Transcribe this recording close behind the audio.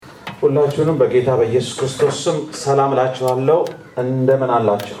ሁላችሁንም በጌታ በኢየሱስ ክርስቶስ ስም ሰላም እላችኋለሁ። እንደምን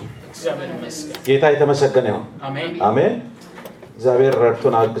አላችሁ? ጌታ የተመሰገነ ይሁን። አሜን። እግዚአብሔር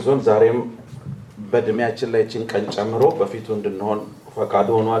ረድቶን አግዞን ዛሬም በእድሜያችን ላይ እቺን ቀን ጨምሮ በፊቱ እንድንሆን ፈቃዱ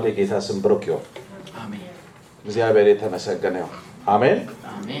ሆኗል። የጌታ ስም ብሩክ ይሁን። አሜን። እግዚአብሔር የተመሰገነ ይሁን። አሜን።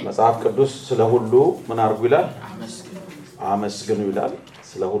 መጽሐፍ ቅዱስ ስለ ሁሉ ምን አድርጉ ይላል? አመስግኑ ይላል።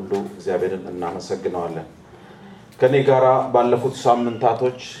 ስለ ሁሉ እግዚአብሔርን እናመሰግነዋለን። ከኔ ጋራ ባለፉት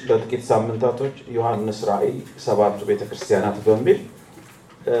ሳምንታቶች በጥቂት ሳምንታቶች ዮሐንስ ራእይ 7ቱ ቤተክርስቲያናት በሚል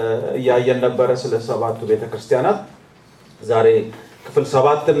ያየን ነበር። ስለ 7ቱ ቤተክርስቲያናት ዛሬ ክፍል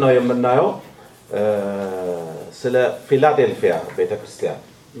 7 ነው የምናየው። ስለ ፊላዴልፊያ ቤተክርስቲያን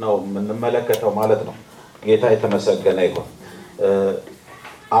ነው የምንመለከተው ማለት ነው። ጌታ የተመሰገነ ይሁን።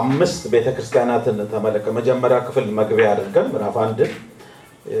 5 ቤተክርስቲያናትን ተመለከተ። መጀመሪያ ክፍል መግቢያ አድርገን ምዕራፍ 1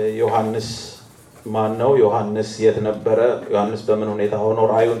 ዮሐንስ ማን ነው? ዮሐንስ የት ነበረ? ዮሐንስ በምን ሁኔታ ሆኖ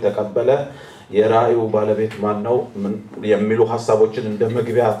ራእዩን ተቀበለ? የራእዩ ባለቤት ማን ነው? የሚሉ ሐሳቦችን እንደ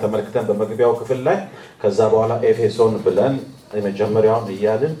መግቢያ ተመልክተን በመግቢያው ክፍል ላይ ከዛ በኋላ ኤፌሶን ብለን የመጀመሪያውን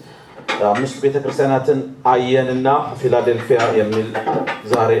እያልን 5 ቤተክርስቲያናትን አየንና ፊላዴልፊያ የሚል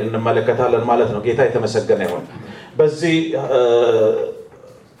ዛሬ እንመለከታለን ማለት ነው። ጌታ የተመሰገነ ይሁን። በዚህ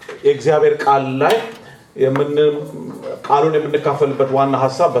የእግዚአብሔር ቃል ላይ ቃሉን የምንካፈልበት ዋና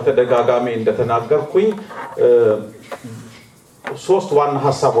ሐሳብ በተደጋጋሚ እንደተናገርኩኝ 3 ዋና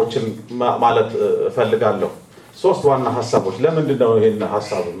ሐሳቦችን ማለት ፈልጋለሁ። 3 ዋና ሐሳቦች። ለምንድን ነው ይሄን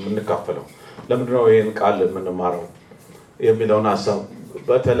ሐሳብ የምንካፈለው? ለምንድን ነው ይሄን ቃል የምንማረው የሚለውን ሐሳብ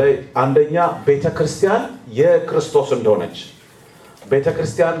በተለይ አንደኛ ቤተክርስቲያን የክርስቶስ እንደሆነች፣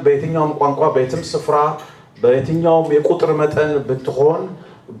 ቤተክርስቲያን በየትኛውም ቋንቋ በየትም ስፍራ በየትኛውም የቁጥር መጠን ብትሆን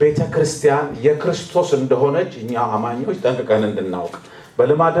ቤተክርስቲያን የክርስቶስ እንደሆነች እኛ አማኞች ጠንቅቀን እንድናውቅ፣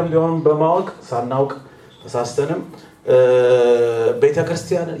 በልማድም ቢሆን በማወቅ ሳናውቅ ተሳስተንም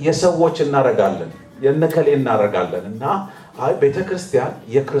ቤተክርስቲያን የሰዎች እናረጋለን፣ የነከሌ እናረጋለን እና ቤተክርስቲያን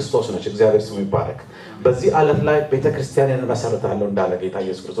የክርስቶስ ነች። እግዚአብሔር ስሙ ይባረክ። በዚህ ዓለም ላይ ቤተክርስቲያንን መሰረታለሁ እንዳለ ጌታ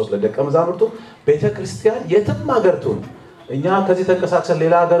ኢየሱስ ክርስቶስ ለደቀ መዛሙርቱ ቤተክርስቲያን የትም ሀገርቱን እኛ ከዚህ ተንቀሳቅሰን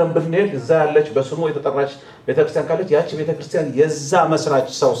ሌላ ሀገርን ብንሄድ እዛ ያለች በስሙ የተጠራች ቤተክርስቲያን ካለች ያቺ ቤተክርስቲያን የዛ መስራች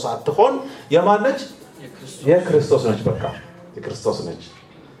ሰው ሳትሆን የማን ነች? የክርስቶስ ነች። በቃ የክርስቶስ ነች።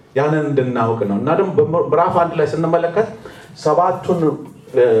 ያንን እንድናውቅ ነው። እና ደግሞ ምዕራፍ 1 ላይ ስንመለከት 7ቱን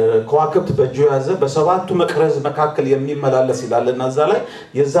ከዋክብት በእጁ ያዘ በ7ቱ መቅረዝ መካከል የሚመላለስ ይላልና እዛ ላይ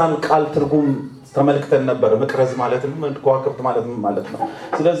የዛን ቃል ትርጉም ተመልክተን ነበር። መቅረዝ ማለት ምን፣ ከዋክብት ማለት ነው።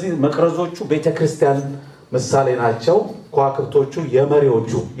 ስለዚህ መቅረዞቹ ቤተክርስቲያን ምሳሌ ናቸው። ከዋክብቶቹ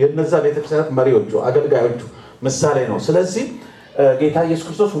የመሪዎቹ የነዛ ቤተክርስቲያናት መሪዎቹ አገልጋዮቹ ምሳሌ ነው። ስለዚህ ጌታ ኢየሱስ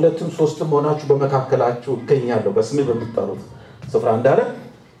ክርስቶስ 2ም 3ም ሆናችሁ በመካከላችሁ እገኛለሁ በስሜ በምትጠሩት ስፍራ እንዳለ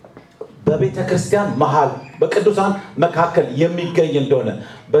በቤተክርስቲያን መሃል በቅዱሳን መካከል የሚገኝ እንደሆነ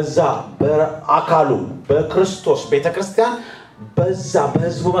በዛ በአካሉ በክርስቶስ ቤተክርስቲያን በዛ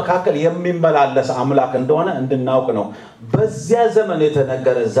በህዝቡ መካከል የሚመላለስ አምላክ እንደሆነ እንድናውቅ ነው። በዚያ ዘመን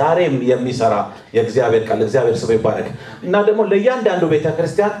የተነገረ ዛሬም የሚሰራ የእግዚአብሔር ቃል እግዚአብሔር ስሙ ይባረክ። እና ደግሞ ለእያንዳንዱ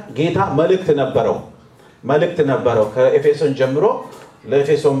ቤተክርስቲያን ጌታ መልእክት ነበረው። ከኤፌሶን ጀምሮ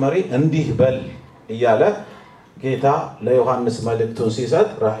ለኤፌሶን መሪ እንዲህ በል እያለ ጌታ ለዮሐንስ መልዕክቱን ሲሰጥ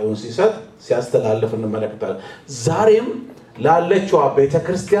ራእዩን ሲሰጥ ሲያስተላልፍ እንመለከታለን። ዛሬም ላለችዋ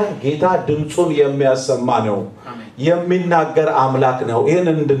ቤተክርስቲያን ጌታ ድምጹን የሚያሰማ ነው፣ የሚናገር አምላክ ነው። ይሄን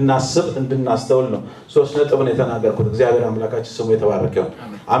እንድናስብ እንድናስተውል ነው 3 ነጥብ ነው የተናገርኩት። እግዚአብሔር አምላካችን ስሙ የተባረከ ይሁን።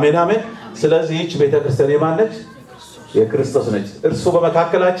 አሜን አሜን። ስለዚህ ይህች ቤተክርስቲያን የማን ነች? የክርስቶስ ነች። እርሱ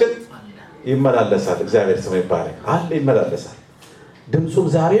በመካከላችን ይመላለሳል። እግዚአብሔር ስሙ ይባረክ። ይመላለሳል። ድምጹን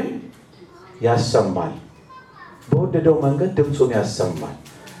ዛሬም ያሰማል። በወደደው መንገድ ድምጹን ያሰማል።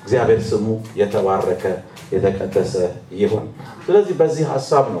 እግዚአብሔር ስሙ የተባረከ የተቀደሰ ይሁን። ስለዚህ በዚህ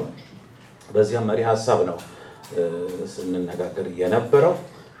ሐሳብ ነው በዚህ መሪ ሐሳብ ነው ስንነጋገር የነበረው።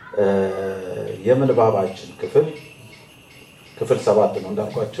 የምንባባችን ክፍል 7 ነው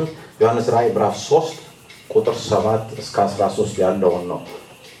እንዳልኳችሁ። ዮሐንስ ራእይ ምዕራፍ 3 ቁጥር 7 እስከ 13 ያለውን ነው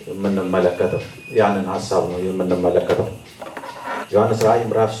የምንመለከተው። ያንን ሐሳብ ነው የምንመለከተው። ዮሐንስ ራእይ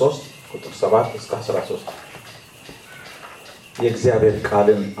ምዕራፍ 3 ቁጥር 7 እስከ 13 የእግዚአብሔር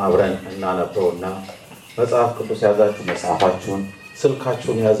ቃልን አብረን እናነበውና መጽሐፍ ቅዱስ ያዛችሁ መጽሐፋችሁን፣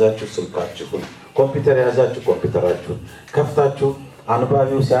 ስልካችሁን ያዛችሁ ስልካችሁን፣ ኮምፒውተር ያዛችሁ ኮምፒውተራችሁን ከፍታችሁ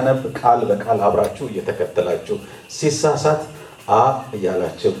አንባቢው ሲያነብ ቃል በቃል አብራችሁ እየተከተላችሁ ሲሳሳት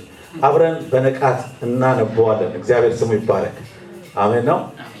እያላችሁ አብረን በንቃት እናነበዋለን። እግዚአብሔር ስሙ ይባረክ። አሜን ነው።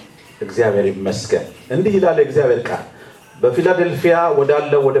 እግዚአብሔር ይመስገን። እንዲህ ይላል የእግዚአብሔር ቃል በፊላዴልፊያ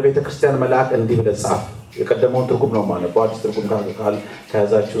ወዳለው ወደ ቤተክርስቲያን መልአክ እንዲህ ብለህ ጻፍ። የቀደመውን ትርጉም ነው ማለት በአዲስ ትርጉም ካል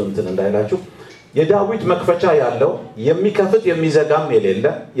ከያዛችሁ እንትን እንዳይላችሁ የዳዊት መክፈቻ ያለው የሚከፍት የሚዘጋም የሌለ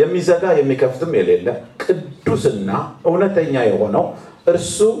የሚዘጋ የሚከፍትም የሌለ ቅዱስና እውነተኛ የሆነው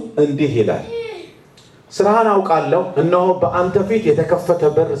እርሱ እንዲህ ይላል ስራህን አውቃለሁ እነሆ በአንተ ፊት የተከፈተ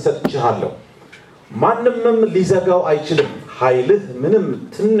በር ሰጥቼሃለሁ ማንምም ሊዘጋው አይችልም ኃይልህ ምንም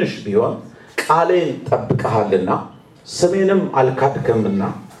ትንሽ ቢሆን ቃሌን ጠብቀሃልና ስሜንም አልካድክምና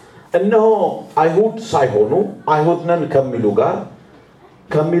እነሆ አይሁድ ሳይሆኑ አይሁድ ነን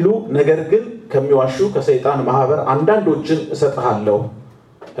ከሚሉ ነገር ግን ከሚዋሹ ከሰይጣን ማህበር አንዳንዶችን እሰጥሃለሁ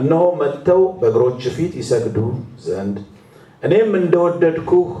እነሆ መጥተው በእግሮች ፊት ይሰግዱ ዘንድ እኔም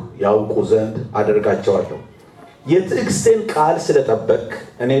እንደወደድኩህ ያውቁ ዘንድ አደርጋቸዋለሁ የትዕግስቴን ቃል ስለጠበቅ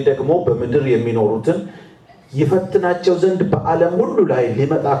እኔ ደግሞ በምድር የሚኖሩትን ይፈትናቸው ዘንድ በዓለም ሁሉ ላይ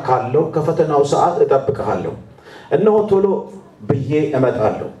ሊመጣ ካለው ከፈተናው ሰዓት እጠብቅሃለሁ እነሆ ቶሎ ብዬ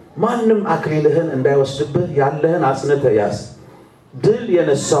እመጣለሁ ማንም አክሊልህን እንዳይወስድብህ ያለህን አጽንተህ ያዝ ድል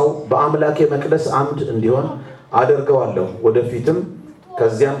የነሳው በአምላኬ መቅደስ አምድ እንዲሆን አደርገዋለሁ ወደፊትም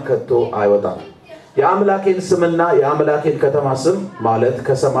ከዚያም ከቶ አይወጣም የአምላኬን ስምና የአምላኬን ከተማ ስም ማለት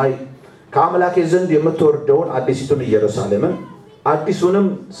ከሰማይ ከአምላኬ ዘንድ የምትወርደውን አዲሲቱን ኢየሩሳሌምን አዲሱንም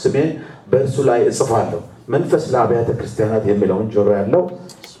ስሜን በእርሱ ላይ እጽፋለሁ መንፈስ ለአቢያተ ክርስቲያናት የሚለውን ጆሮ ያለው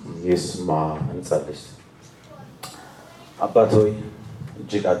ይስማ እንጸልይ አባት ሆይ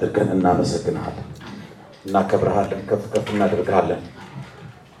እጅግ አድርገን እናመሰግንሃለን እናከብርሃለን ከፍ ከፍ እናደርግሃለን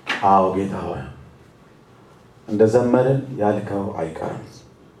አዎ ጌታ ሆይ እንደዘመርን ያልከው አይቀርም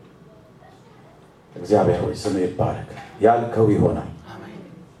እግዚአብሔር ሆይ ስምህ ይባረክ ያልከው ይሆናል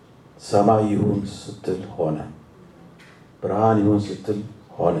ሰማይ ይሁን ስትል ሆነ ብርሃን ይሁን ስትል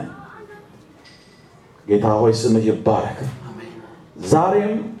ሆነ ጌታ ሆይ ስምህ ይባረክ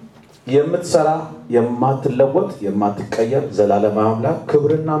ዛሬም የምትሰራ የማትለወጥ የማትቀየር ዘላለማዊ አምላክ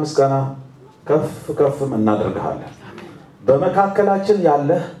ክብርና ምስጋና ከፍ ከፍ እናደርግሃለን በመካከላችን ያለ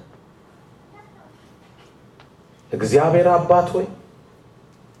እግዚአብሔር አባት ሆይ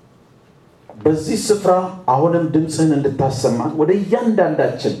በዚህ ስፍራ አሁንም ድምጽህን እንድታሰማን ወደ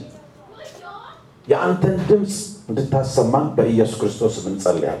እያንዳንዳችን የአንተን ድምጽ እንድታሰማን በኢየሱስ ክርስቶስ ስም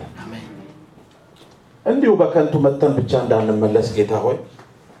እንጸልያለን እንዲሁ በከንቱ መተን ብቻ እንዳንመለስ ጌታ ሆይ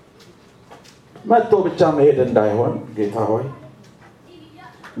መጥቶ ብቻ መሄድ እንዳይሆን ጌታ ሆይ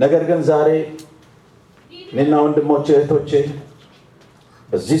ነገር ግን ዛሬ እኔና ወንድሞቼ እህቶቼ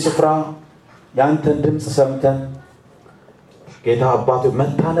በዚህ ስፍራ ያንተን ድምጽ ሰምተን ጌታ አባቱ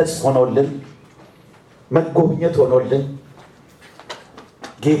መታነጽ ሆኖልን መጎብኘት ሆኖልን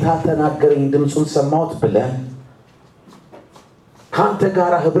ጌታ ተናገረኝ ድምጹን ሰማሁት ብለን ካንተ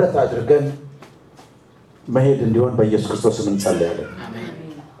ጋር ህብረት አድርገን መሄድ እንዲሆን በኢየሱስ ክርስቶስ ስም እንጸልያለን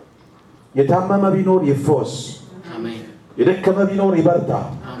የታመመ ቢኖር ይፈወስ የደከመ ቢኖር ይበርታ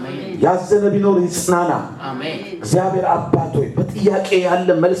ያዘነ ቢኖር ይጽናና እግዚአብሔር አባት ሆይ በጥያቄ ያለ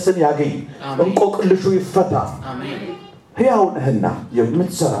መልስን ያገኝ እንቆቅልሹ ይፈታ ሕያው ነህና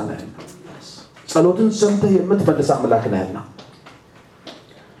የምትሰራ ነህና ጸሎትን ሰምተህ የምትመልስ አምላክ ነህና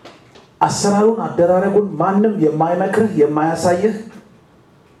አሰራሩን አደራረጉን ማንም የማይመክርህ የማያሳይህ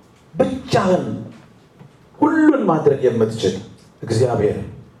ብቻህን ሁሉን ማድረግ የምትችል እግዚአብሔር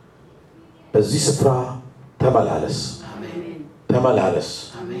በዚህ ስፍራ ተመላለስ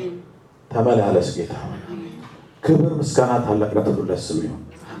ተመላለስ ጌታ ክብር ምስጋና ታላቅነት ሁሉ ለስምህ ይሁን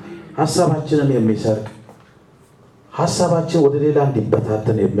ሐሳባችንን የሚሰርቅ ሐሳባችን ወደ ሌላ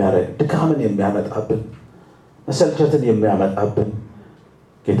እንዲበታተን የሚያደርግ ድካምን የሚያመጣብን መሰልቸትን የሚያመጣብን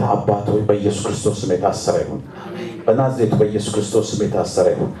ጌታ አባት ሆይ በኢየሱስ ክርስቶስ ስም የታሰረ ይሁን በናዝሬቱ በኢየሱስ ክርስቶስ ስም የታሰረ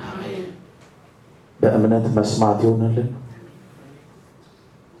ይሁን በእምነት መስማት ይሁንልን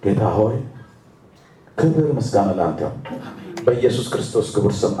ጌታ ሆይ ክብር ምስጋና ላንተ ይሁን በኢየሱስ ክርስቶስ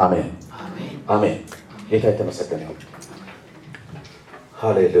ክቡር ስም አሜን አሜን ጌታ የተመሰገነ ይሁን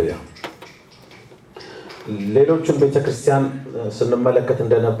ሃሌሉያ ሌሎችን ቤተክርስቲያን ስንመለከት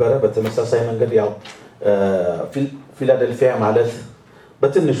እንደነበረ በተመሳሳይ መንገድ ያው ፊላዴልፊያ ማለት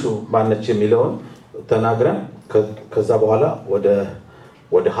በትንሹ ማነች የሚለውን ተናግረን ከዛ በኋላ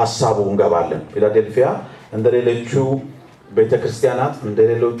ወደ ሐሳቡ እንገባለን ፊላዴልፊያ እንደሌሎቹ ቤተክርስቲያናት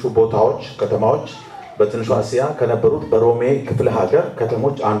እንደሌሎቹ ቦታዎች ከተማዎች በትንሹ አሲያ ከነበሩት በሮሜ ክፍለ ሀገር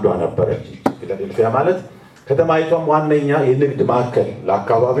ከተሞች አንዷ ነበረች ፊላዴልፊያ ማለት ከተማይቷም ዋነኛ የንግድ ማዕከል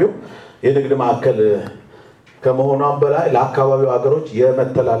ለአካባቢው የንግድ ማዕከል ከመሆኗም በላይ ለአካባቢው ሀገሮች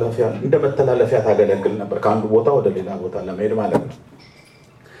እንደመተላለፊያ ታገለግል ነበር ከአንዱ ቦታ ወደ ሌላ ቦታ ለመሄድ ማለት ነው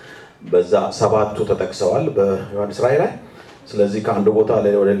በዛ 7ቱ ተጠቅሰዋል በዮሐንስ ራእይ ላይ ስለዚህ ከአንዱ ቦታ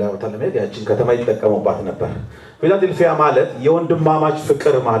ወደ ሌላ ቦታ ለመሄድ ያችን ከተማ ይጠቀሙባት ነበር ፊላዴልፊያ ማለት የወንድማማች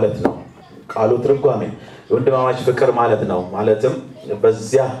ፍቅር ማለት ነው ቃሉ ትርጓሜ የወንድማማች ፍቅር ማለት ነው ማለትም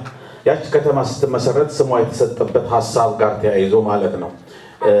በዚያ ያች ከተማ ስትመሰረት ስሟ የተሰጠበት ሐሳብ ጋር ተያይዞ ማለት ነው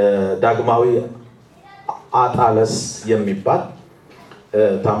ዳግማዊ አጣለስ የሚባል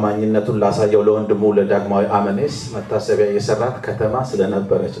ታማኝነቱን ላሳየው ለወንድሙ ለዳግማዊ አመኔስ መታሰቢያ የሰራት ከተማ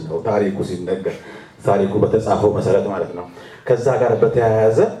ስለነበረች ነው ታሪኩ ሲነገር ታሪኩ በተጻፈው መሰረት ማለት ነው። ከዛ ጋር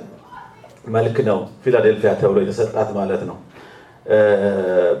በተያያዘ መልክ ነው ፊላዴልፊያ ተብሎ የተሰጣት ማለት ነው።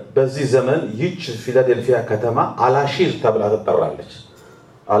 በዚህ ዘመን ይህች ፊላዴልፊያ ከተማ አላሺር ተብላ ትጠራለች።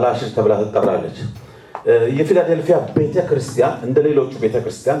 አላሺር ተብላ ትጠራለች። የፊላዴልፊያ ቤተክርስቲያን እንደሌሎቹ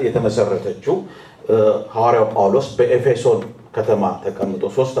ቤተክርስቲያን የተመሰረተችው ሐዋርያው ጳውሎስ በኤፌሶን ከተማ ተቀምጦ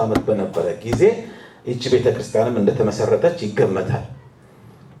 3 ዓመት በነበረ ጊዜ ይህች ቤተክርስቲያንም እንደተመሰረተች ይገመታል።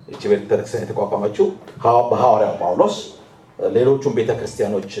 ይህች ቤተክርስቲያን የተቋቋመችው በሐዋርያው ጳውሎስ ሌሎቹም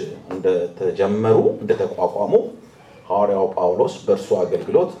ቤተክርስቲያኖች እንደተጀመሩ እንደተቋቋሙ ሐዋርያው ጳውሎስ በእርሱ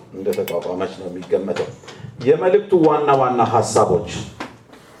አገልግሎት እንደተቋቋመች ነው የሚገመተው። የመልእክቱ ዋና ዋና ሐሳቦች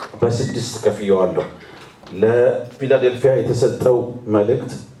በ6 ከፍየዋለሁ። ለፊላዴልፊያ የተሰጠው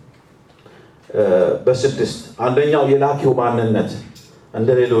መልእክት በ6 አንደኛው የላኪው ማንነት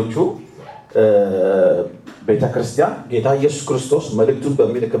እንደሌሎቹ ቤተክርስቲያን ጌታ ኢየሱስ ክርስቶስ መልእክቱን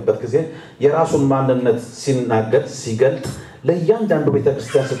በሚልክበት ጊዜ የራሱን ማንነት ሲናገር ሲገልጥ ለእያንዳንዱ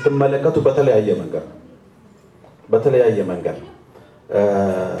ቤተክርስቲያን ስትመለከቱ በተለያየ መንገድ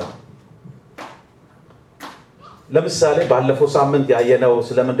ለምሳሌ ባለፈው ሳምንት ያየነው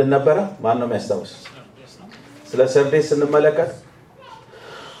ስለምንድን ነበረ? ማን ነው የሚያስታውስ? ስለ ሰርዴስ ስንመለከት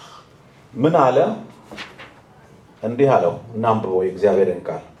ምን አለ? እንዲህ አለው። እናንብበው የእግዚአብሔርን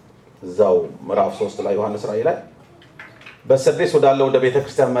ቃል እዛው ምዕራፍ 3 ላይ ዮሐንስ ራእይ ላይ በሰርዴስ ወዳለው ወደ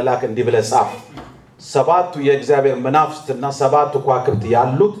ቤተክርስቲያን መልአክ እንዲህ ብለህ ጻፍ፣ 7ቱ የእግዚአብሔር መናፍስትና 7ቱ ከዋክብት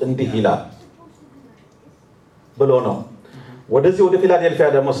ያሉት እንዲህ ይላል ብሎ ነው። ወደዚህ ወደ ፊላዴልፊያ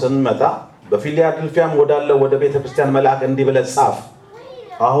ደግሞ ስንመጣ በፊላዴልፊያም ወዳለው ወደ ቤተክርስቲያን መልአክ እንዲህ ብለህ ጻፍ።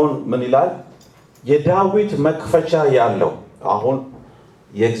 አሁን ምን ይላል? የዳዊት መክፈቻ ያለው አሁን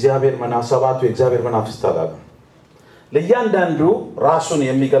የእግዚአብሔር መናፍስት የእግዚአብሔር መናፍስት አላለ። ለእያንዳንዱ ራሱን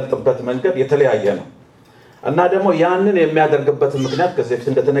የሚገልጥበት መንገድ የተለያየ ነው እና ደግሞ ያንን የሚያደርግበት ምክንያት ከዚህ በፊት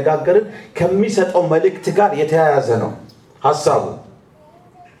እንደተነጋገርን ከሚሰጠው መልእክት ጋር የተያያዘ ነው። ሐሳቡ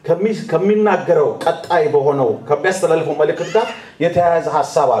ከሚናገረው ቀጣይ በሆነው ከሚያስተላልፈው መልእክት ጋር የተያያዘ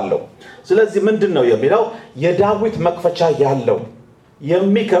ሐሳብ አለው። ስለዚህ ምንድነው የሚለው? የዳዊት መክፈቻ ያለው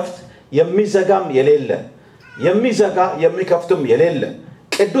የሚከፍት የሚዘጋም የሌለ የሚዘጋ የሚከፍትም የሌለ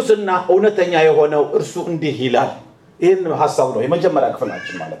ቅዱስና እውነተኛ የሆነው እርሱ እንዲህ ይላል። ይሄን ሐሳብ ነው የመጀመሪያ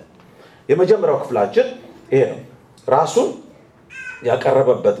ክፍላችን ማለት ነው። የመጀመሪያው ክፍላችን ይሄ ነው። ራሱን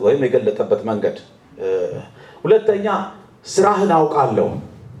ያቀረበበት ወይም የገለጠበት መንገድ። ሁለተኛ ስራህን አውቃለሁ።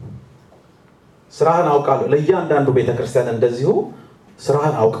 ስራህን አውቃለሁ። ለእያንዳንዱ ቤተክርስቲያን እንደዚሁ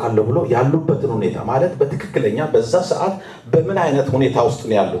ስራህን አውቃለሁ ብሎ ያሉበትን ሁኔታ ማለት በትክክለኛ በዛ ሰዓት በምን አይነት ሁኔታ ውስጥ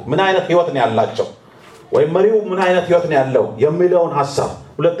ነው ያሉት፣ ምን አይነት ህይወት ነው ያላቸው ወይ መሪው ምን አይነት ህይወት ነው ያለው የሚለውን ሐሳብ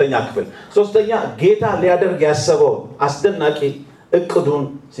ሁለተኛ ክፍል። ሶስተኛ ጌታ ሊያደርግ ያሰበው አስደናቂ እቅዱን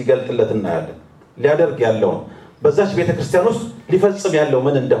ሲገልጥለት እናያለን። ሊያደርግ ያለው በዛች ቤተክርስቲያን ውስጥ ሊፈጽም ያለው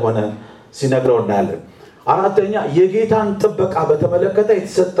ምን እንደሆነ ሲነግረው እናያለን። አራተኛ የጌታን ጥበቃ በተመለከተ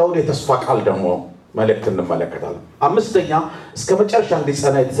የተሰጠውን የተስፋ ቃል ደግሞ መልእክት እንመለከታለን። አምስተኛ እስከ መጨረሻ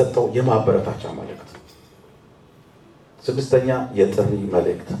እንዲጸና የተሰጠው የማበረታቻ መልእክት። ስድስተኛ የጥሪ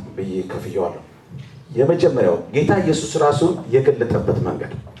መልእክት ብዬ ከፍየዋለሁ። የመጀመሪያው ጌታ ኢየሱስ ራሱን የገለጠበት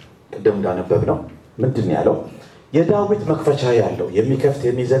መንገድ ቅድም እንዳነበብነው ምንድነው ያለው? የዳዊት መክፈቻ ያለው የሚከፍት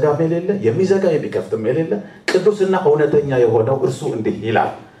የሚዘጋም የሌለ የሚዘጋ የሚከፍትም የሌለ ቅዱስና እውነተኛ የሆነው እርሱ እንዲህ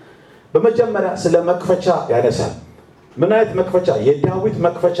ይላል። በመጀመሪያ ስለ መክፈቻ ያነሳል። ምን አይነት መክፈቻ? የዳዊት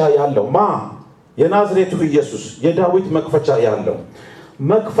መክፈቻ ያለው ማ? የናዝሬቱ ኢየሱስ የዳዊት መክፈቻ ያለው።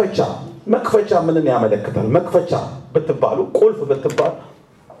 መክፈቻ ምንን ያመለክታል? መክፈቻ ብትባሉ ቁልፍ ብትባሉ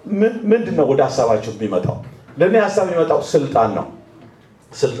ምንድነው ወደ ሐሳባችሁ የሚመጣው? ለኔ ሐሳብ የሚመጣው ስልጣን ነው።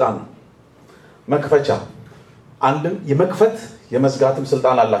 መክፈቻ አንድን የመክፈት የመዝጋትም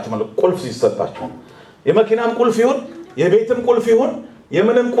ስልጣን አላችሁ ማለት ቁልፍ ሲሰጣችሁ የመኪናም ቁልፍ ይሁን የቤትም ቁልፍ ይሁን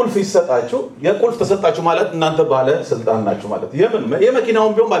የምንም ቁልፍ ይሰጣችሁ የቁልፍ ተሰጣችሁ ማለት እናንተ ባለ ስልጣን ናችሁ ማለት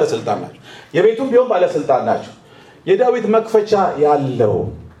የመኪናውም ቢሆን ባለ ስልጣን ናችሁ የቤቱም ቢሆን ባለ ስልጣን ናችሁ። የዳዊት መክፈቻ ያለው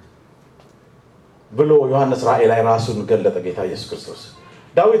ብሎ ዮሐንስ ራእይ ላይ ራሱን ገለጠ ጌታ ኢየሱስ ክርስቶስ።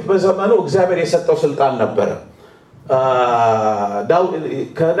 ዳዊት በዘመኑ እግዚአብሔር የሰጠው ስልጣን ነበር።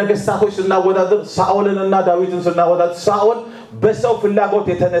 ከነገስታቶች ስናወዳደር ሳኦልንና ዳዊትን ስናወዳደር ሳኦል በሰው ፍላጎት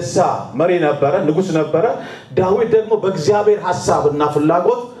የተነሳ መሪ ነበረ፣ ንጉስ ነበረ። ዳዊት ደግሞ በእግዚአብሔር ሐሳብና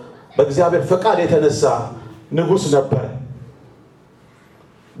ፍላጎት በእግዚአብሔር ፈቃድ የተነሳ ንጉስ ነበረ።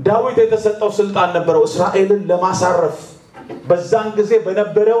 ዳዊት የተሰጠው ስልጣን ነበረው እስራኤልን ለማሳረፍ በዛን ጊዜ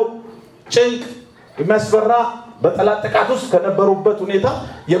በነበረው ጭንቅ የሚያስፈራ በጠላት ጥቃት ውስጥ ከነበሩበት ሁኔታ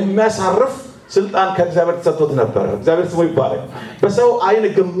የሚያሳርፍ ስልጣን ከእግዚአብሔር ተሰጥቶት ነበር። እግዚአብሔር ስሙ ይባረክ። በሰው አይን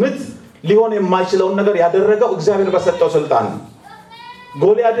ግምት ሊሆን የማይችለውን ነገር ያደረገው እግዚአብሔር በሰጠው ስልጣን ነው።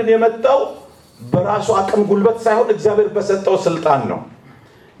 ጎልያድን የመጣው በራሱ አቅም ጉልበት ሳይሆን እግዚአብሔር በሰጠው ስልጣን ነው።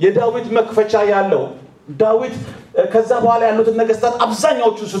 የዳዊት መክፈቻ ያለው ዳዊት ከዛ በኋላ ያሉትን ነገስታት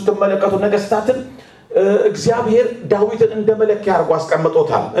አብዛኛዎቹ ስትመለከቱ ነገስታትን እግዚአብሔር ዳዊትን እንደ መለኪያ አድርጎ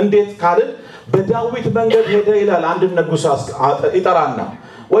አስቀምጦታል። እንዴት ካልን በዳዊት መንገድ ሄደ ይላል አንድ ንጉስ ይጠራና፣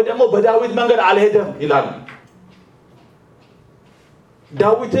 ወይ ደግሞ በዳዊት መንገድ አልሄደም ይላል።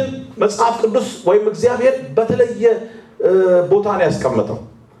 ዳዊትን መጽሐፍ ቅዱስ ወይም እግዚአብሔር በተለየ ቦታ ነው ያስቀመጠው።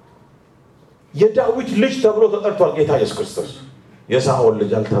 የዳዊት ልጅ ተብሎ ተጠርቷል ጌታ ኢየሱስ ክርስቶስ። የሳኦል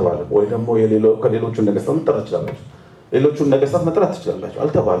ልጅ አልተባለም። ወይ ደግሞ ከሌሎቹ ነገስታት መጥራት ይችላል፣ ሌሎቹን ነገስታት መጥራት ይችላል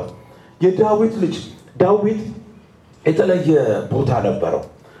አልተባለም። የዳዊት ልጅ ዳዊት የተለየ ቦታ ነበረው።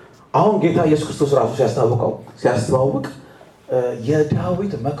 አሁን ጌታ ኢየሱስ ክርስቶስ ራሱ ሲያስተዋውቅ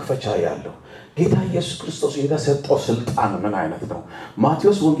የዳዊት መክፈቻ ያለው ጌታ ኢየሱስ ክርስቶስ የተሰጠው ስልጣን ምን አይነት ነው?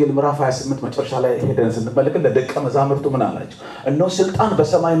 ማቴዎስ ወንጌል ምዕራፍ 28 መጨረሻ ላይ ሄደን ስንመለከት ለደቀ መዛሙርቱ ምን አላቸው? እነሆ ስልጣን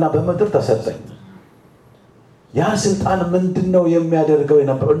በሰማይና በምድር ተሰጠኝ። ያ ስልጣን ምንድነው የሚያደርገው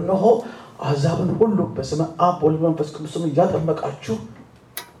የነበረው? እነሆ አሕዛብን ሁሉ በስመ አብ ወወልድ ወመንፈስ ቅዱስ እያጠመቃችሁ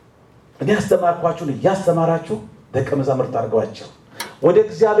እኔ ያስተማርኳችሁን እያስተማራችሁ ደቀ መዛሙርት አድርጓቸው ወደ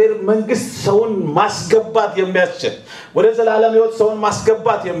እግዚአብሔር መንግስት ሰውን ማስገባት የሚያስችል፣ ወደ ዘላለም ሕይወት ሰውን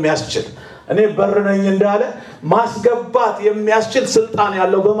ማስገባት የሚያስችል፣ እኔ በር ነኝ እንዳለ ማስገባት የሚያስችል ስልጣን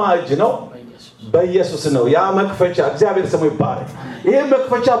ያለው በማን እጅ ነው? በኢየሱስ ነው። ያ መክፈቻ እግዚአብሔር ስሙ ይባረክ። ይሄ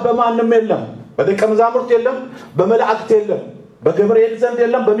መክፈቻ በማንም የለም። በደቀ መዛሙርት የለም፣ በመላእክት የለም፣ በገብርኤል ዘንድ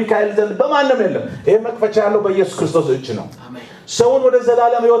የለም፣ በሚካኤል ዘንድ በማንም የለም። ይሄ መክፈቻ ያለው በኢየሱስ ክርስቶስ እጅ ነው። ሰውን ወደ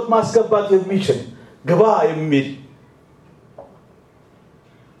ዘላለም ሕይወት ማስገባት የሚችል፣ ግባ የሚል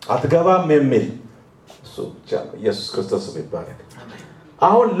አትገባም የሚል እሱ ብቻ ነው። ኢየሱስ ክርስቶስ ይባረክ።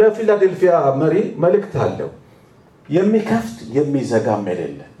 አሁን ለፊላዴልፊያ መሪ መልዕክት አለው። የሚከፍት የሚዘጋም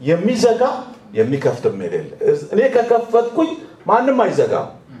የሌለ፣ የሚዘጋ የሚከፍትም የሌለ። እኔ ከከፈትኩኝ ማንም አይዘጋም፣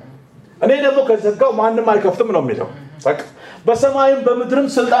 እኔ ደግሞ ከዘጋው ማንም አይከፍትም ነው የሚለው። በቃ በሰማይም በምድርም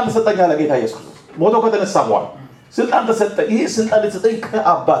ስልጣን ተሰጠኝ አለ ጌታ ኢየሱስ ክርስቶስ። ሞቶ ከተነሳ በኋላ ስልጣን ተሰጠኝ። ይሄ ስልጣን ተሰጠኝ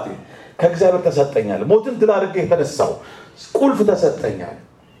ከአባቴ ከእግዚአብሔር ተሰጠኛል። ሞትን ድል አድርጌ የተነሳው ቁልፍ ተሰጠኛል።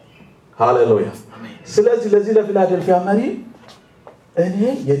 ሃሌሉያ። ስለዚህ ለዚህ ለፊላዴልፊያ መሪ እኔ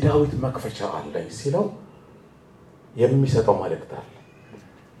የዳዊት መክፈቻ አለኝ ሲለው የሚሰጠው መልእክት አለ።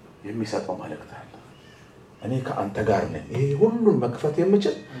 እኔ ከአንተ ጋር ነኝ። ይሄ ሁሉን መክፈት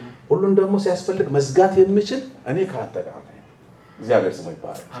የምችል፣ ሁሉን ደግሞ ሲያስፈልግ መዝጋት የምችል እኔ ከአንተ ጋር ነኝ። እግዚአብሔር ስሙ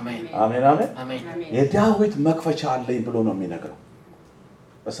ይባረክ። አሜን አሜን። የዳዊት መክፈቻ አለኝ ብሎ ነው የሚነግረው።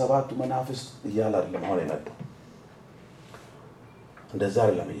 በ7ቱ መናፍስት እያለ አይደለም አሁን የመጣው፣ እንደዛ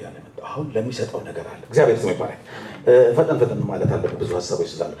አይደለም እያለ የመጣው። አሁን ለሚሰጠው ነገር አለ። እግዚአብሔር ስሙ ይባረክ። ፈጠን ማለት አለበት፣ ብዙ ሐሳቦች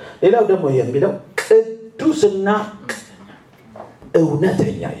ስላሉ። ሌላው ደግሞ የሚለው ቅዱስና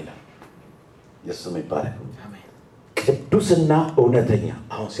እውነተኛ ይላል። ኢየሱስ ስሙ ይባረክ። ቅዱስና እውነተኛ።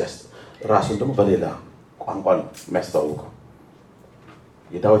 አሁን ራሱን ደግሞ በሌላ ቋንቋ ነው የሚያስተዋውቀው።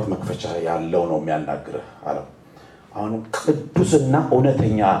 የዳዊት መክፈቻ ያለው ነው የሚያናግርህ አለው። አሁንም ቅዱስና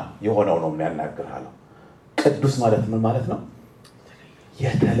እውነተኛ የሆነው ነው የሚያናግርህ አለው። ቅዱስ ማለት ምን ማለት ነው?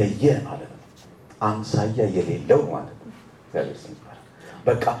 የተለየ ማለት ነው። አምሳያ የሌለው ማለት ነው። እግዚአብሔር ስም ይባረክ።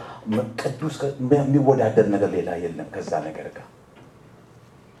 በቃ ቅዱስ የሚወዳደር ነገር ሌላ የለም ከዛ ነገር ጋር።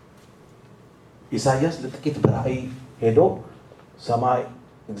 ኢሳይያስ ለጥቂት በራእይ ሄዶ ሰማይ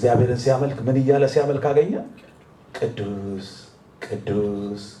እግዚአብሔርን ሲያመልክ ምን እያለ ሲያመልክ አገኘ? ቅዱስ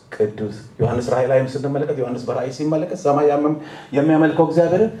ቅዱስ ቅዱስ። ዮሐንስ ራእይ ላይም ስንመለከት ዮሐንስ በራእይ ሲመለከት ሰማይ የሚያመልከው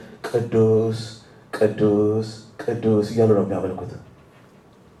እግዚአብሔርን ቅዱስ ቅዱስ ቅዱስ እያሉ ነው የሚያመልኩት።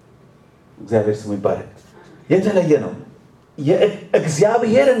 እግዚአብሔር ስሙ ይባረክ። የተለየ ነው።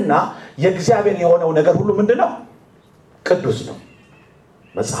 የእግዚአብሔርና የእግዚአብሔር የሆነው ነገር ሁሉ ምንድነው? ቅዱስ ነው።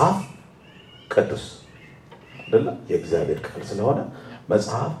 መጽሐፍ ቅዱስ አይደለ? የእግዚአብሔር ቃል ስለሆነ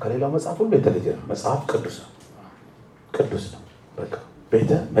መጽሐፍ ከሌላው መጽሐፍ ሁሉ የተለየ ነው። መጽሐፍ ቅዱስ ነው። ቅዱስ ነው። በቃ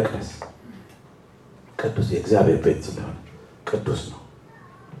ቤተ መቅደስ ቅዱስ፣ የእግዚአብሔር ቤት ስለሆነ ቅዱስ ነው።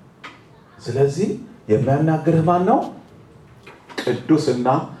 ስለዚህ የሚያናግርህ ማን ነው? ቅዱስና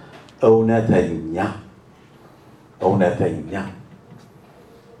እውነተኛ።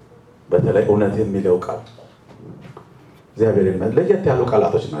 በተለይ እውነት የሚለው ቃል እግዚአብሔር ለየት ያሉ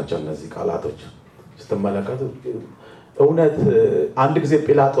ቃላቶች ናቸው። እነዚህ ቃላቶች ስትመለከቱ እውነት። አንድ ጊዜ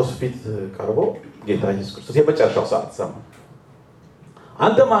ጲላጦስ ፊት ቀርቦ ጌታ ኢየሱስ ክርስቶስ የመጨረሻው ሰዓት ሰማ።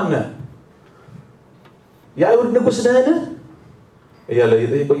 አንተ ማን ነህ? የአይሁድ ንጉሥ ነህን? እያለ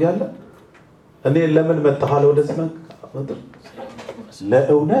እየጠየቀው እያለ እኔ ለምን መጣሁ አለ ወደዚህ ምድር?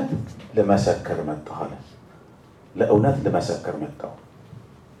 ለእውነት ልመሰክር መጣሁ አለ። ለእውነት ልመሰክር መጣሁ።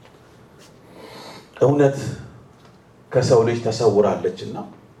 እውነት ከሰው ልጅ ተሰውራለችና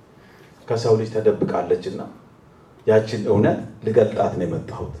ከሰው ልጅ ተደብቃለችና ያችን እውነት ልገልጣት ነው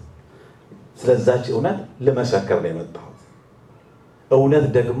የመጣሁት። ስለዛች እውነት ለመሰከር ነው የመጣሁት። እውነት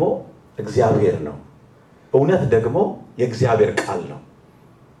ደግሞ እግዚአብሔር ነው። እውነት ደግሞ የእግዚአብሔር ቃል ነው።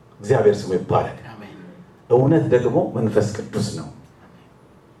 እግዚአብሔር ስሙ ይባረክ። እውነት ደግሞ መንፈስ ቅዱስ ነው።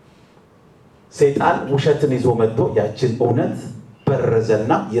 ሰይጣን ውሸትን ይዞ መጥቶ ያችን እውነት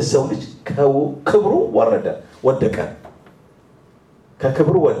በረዘና የሰው ልጅ ከክብሩ ወደቀ።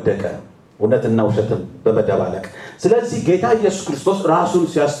 ከክብሩ ወደቀ እውነትና ውሸትን በመደባለቅ። ስለዚህ ጌታ ኢየሱስ ክርስቶስ ራሱን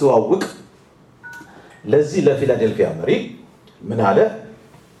ሲያስተዋውቅ ለዚህ ለፊላዴልፊያ መሪ ምን አለ?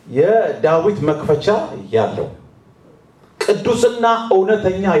 የዳዊት መክፈቻ ያለው ቅዱስና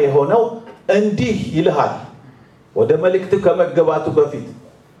እውነተኛ የሆነው እንዲህ ይልሃል። ወደ መልዕክት ከመገባቱ በፊት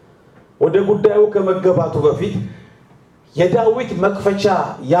ወደ ጉዳዩ ከመገባቱ በፊት የዳዊት መክፈቻ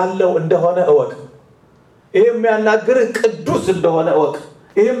ያለው እንደሆነ እወቅ። ይሄ የሚያናግርህ ቅዱስ እንደሆነ እወቅ።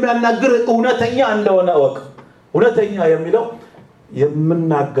 ይሄ የሚያናግርህ እውነተኛ እንደሆነ እወቅ። እውነተኛ የሚለው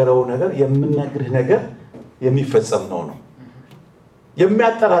የምናገረው ነገር የምናገርህ ነገር የሚፈጸም ነው።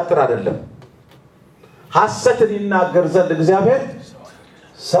 የሚያጠራጥር አይደለም። ሐሰትን ይናገር ዘንድ እግዚአብሔር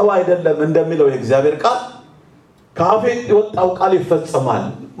ሰው አይደለም እንደሚለው የእግዚአብሔር ቃል ካፌ የወጣው ቃል ይፈጸማል።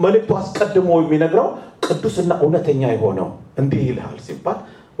 መልእክቱ አስቀድሞ የሚነግረው ቅዱስና እውነተኛ የሆነው እንዲህ ይልሃል ሲባል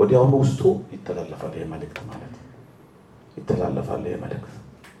ወዲያውኑ ውስጡ ይተላለፋል። ይሄ መልእክት ማለት ይተላለፋል። ይሄ መልእክት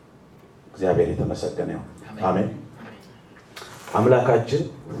እግዚአብሔር የተመሰገነ ይሁን። አሜን። አምላካችን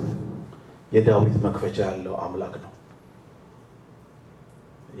የዳዊት መክፈቻ ያለው አምላክ ነው።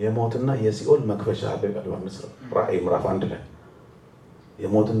 የሞትና የሲኦል መክፈቻ ያለው ዮሐንስ ራእይ ምዕራፍ 1 ላይ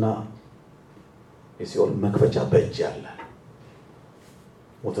የሞትና የሲኦል መክፈቻ በእጅ ያለ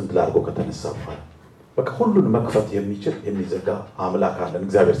ሞትን ድል አድርጎ ከተነሳ በኋላ በቃ ሁሉን መክፈት የሚችል የሚዘጋ አምላክ አለን።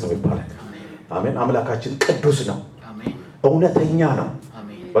 እግዚአብሔር ስሙ ይባረክ። አሜን። አምላካችን ቅዱስ ነው። አሜን። እውነተኛ ነው።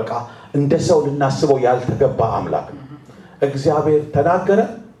 አሜን። በቃ እንደ ሰው ልናስበው ያልተገባ አምላክ ነው። እግዚአብሔር ተናገረ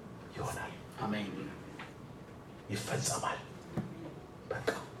ይሆናል። አሜን። ይፈጸማል። በቃ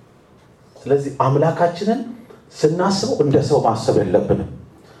ስለዚህ አምላካችንን ስናስበው እንደ ሰው ማሰብ የለብንም።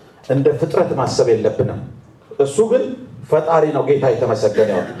 እንደ ፍጥረት ማሰብ የለብንም። እሱ ግን ፈጣሪ ነው። ጌታ የተመሰገነ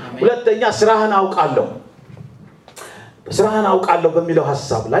ይሁን። ሁለተኛ ስራህን አውቃለሁ በሚለው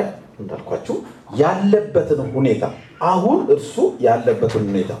ሐሳብ ላይ እንዳልኳችሁ ያለበትን ሁኔታ አሁን እርሱ ያለበትን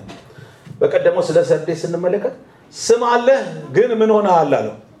ሁኔታ በቀደመው ስለ ሰርዴ ስንመለከት ስም አለህ ግን ምን ሆነሃል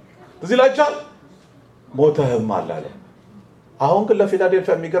አለው። እዚህ ላይ ቻል ሞተህም አለው። አሁን ግን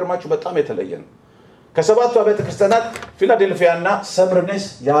ለፊላዴልፊያ የሚገርማችሁ በጣም የተለየ ነው። ከ7ቱ አቢያተ ክርስቲያናት ፊላዴልፊያና ሰምርኔስ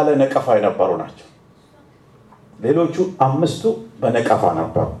ያለ ነቀፋ የነበሩ ናቸው። ሌሎቹ 5ቱ በነቀፋ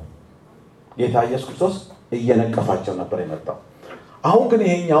ነበሩ። ጌታ ኢየሱስ ክርስቶስ እየነቀፋቸው ነበር የመጣው። አሁን ግን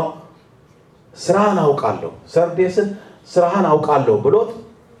ይሄኛው ስራህን አውቃለሁ ሰርዴስን ስራህን አውቃለሁ ብሎት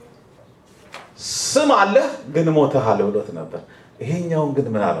ስም አለህ ግን ሞተሃል ብሎት ነበር። ይሄኛውን ግን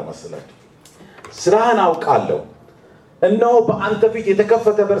ምን አለው መሰላችሁ? ስራህን አውቃለሁ እነሆ በአንተ ፊት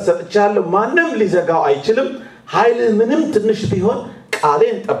የተከፈተ በር ሰጥቻለሁ፣ ማንም ሊዘጋው አይችልም። ኃይልህ ምንም ትንሽ ቢሆን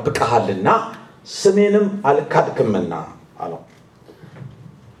ቃሌን ጠብቀሃልና ስሜንም አልካድክምና አለው።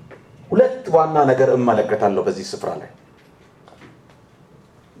 ሁለት ዋና ነገር እመለከታለሁ በዚህ ስፍራ ላይ።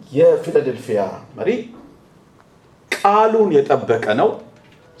 የፊላዴልፊያ መሪ ቃሉን የጠበቀ ነው፣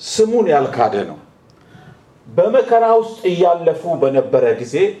 ስሙን ያልካደ ነው። በመከራ ውስጥ እያለፉ በነበረ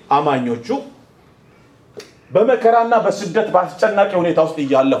ጊዜ አማኞቹ በመከራና በስደት በአስጨናቂ ሁኔታ ውስጥ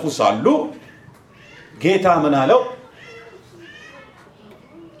እያለፉ ሳሉ ጌታ ምን አለው?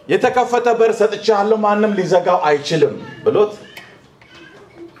 የተከፈተ በር ሰጥቻለሁ ማንም ሊዘጋው አይችልም ብሎት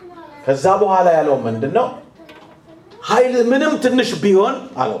ከዛ በኋላ ያለው ምንድነው? ኃይልህ ምንም ትንሽ ቢሆን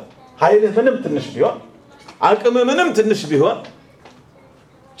አለው። ኃይልህ ምንም ትንሽ ቢሆን፣ አቅም ምንም ትንሽ ቢሆን፣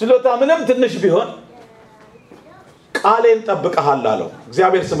 ችሎታ ምንም ትንሽ ቢሆን ቃሌን ጠብቀሃል አለው።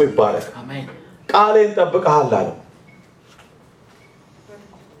 እግዚአብሔር ስሙ ይባረክ። አሜን። ቃሌን ጠብቀሃል አለው።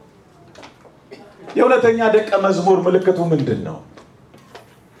 የእውነተኛ ደቀ መዝሙር ምልክቱ ምንድነው?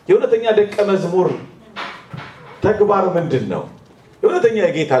 የእውነተኛ ደቀ መዝሙር ተግባር ምንድነው? የእውነተኛ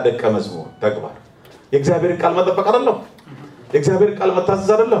የጌታ ደቀ መዝሙር ተግባር የእግዚአብሔር ቃል መጠበቅ አይደለም? የእግዚአብሔር ቃል መታዘዝ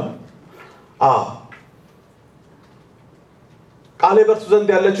አይደለም? ቃሌ በእርሱ ዘንድ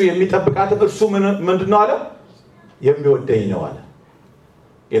ያለችው የሚጠብቃት እርሱ ምንድነው አለ? የሚወደኝ ነው አለ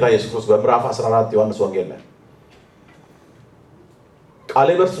ጌታ ኢየሱስ ክርስቶስ በምዕራፍ 14 ዮሐንስ ወንጌል ላይ። ቃሌ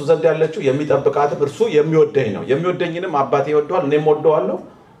በእርሱ ዘንድ ያለችው የሚጠብቃት እርሱ የሚወደኝ ነው፣ የሚወደኝንም አባቴ ይወደዋል፣ እኔም ወደዋለሁ፣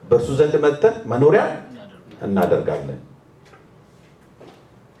 በእርሱ ዘንድ መጥተን መኖሪያ እናደርጋለን።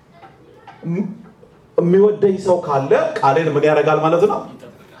 የሚወደኝ ሰው ካለ ቃሌን ምን ያደርጋል ማለት ነው?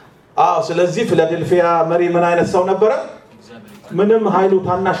 ስለዚህ ፊላዴልፊያ መሪ ምን አይነት ሰው ነበረ? ምንም ኃይሉ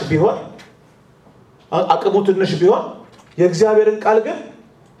ታናሽ ቢሆን አቅሙ ትንሽ ቢሆን የእግዚአብሔርን ቃል ግን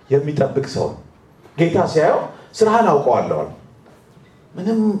የሚጠብቅ ሰው ጌታ ሲያየው ስራህን አውቀዋለሁ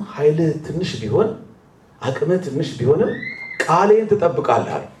ምንም ኃይል ትንሽ ቢሆን አቅም ትንሽ ቢሆንም ቃሌን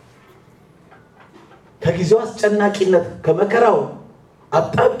ትጠብቃለህ ከጊዜው አስጨናቂነት ከመከራው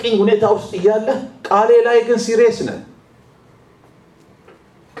አጣብቂኝ ሁኔታ ውስጥ እያለ ቃሌ ላይ ግን ሲሪየስ ነህ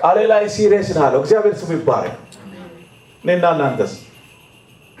ቃሌ ላይ ሲሪየስ ነህ አለው እግዚአብሔር ስሙ ይባረክ ነና እናንተስ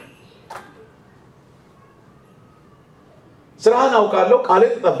ስራህን አውቃለሁ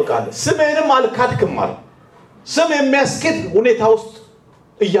ቃሌን ትጠብቃለህ ስሜንም አልካድክም ማለት ስም የሚያስኬድ ሁኔታ ውስጥ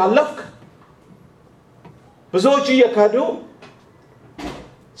እያለፍክ ብዙዎች እየካዱ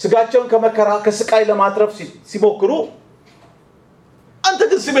ስጋቸውን ከመከራ ከስቃይ ለማትረፍ ሲሞክሩ አንተ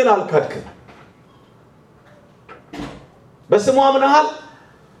ግን ስሜን አልካድክም በስሙ አምነሃል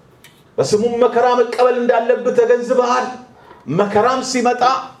በስሙ መከራ መቀበል እንዳለብህ ተገንዝበሃል መከራም ሲመጣ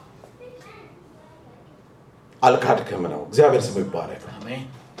አልካድክም ነው እግዚአብሔር ስሙ ይባረክ አሜን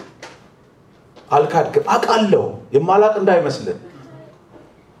አልካድክም አቃለው የማላቅ እንዳይመስልህ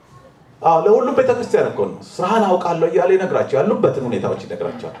ለሁሉም ቤተክርስቲያን እኮ ነው ስራህን አውቃለሁ እያለ ይነግራቸው ያሉበትን ሁኔታዎች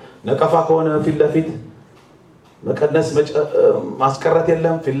ይነግራቸዋል ነቀፋ ከሆነ ፊት ለፊት መቀነስ ማስቀረት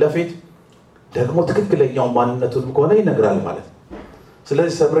የለም ፊት ለፊት ደግሞ ትክክለኛው ማንነቱን ከሆነ ይነግራል ማለት ነው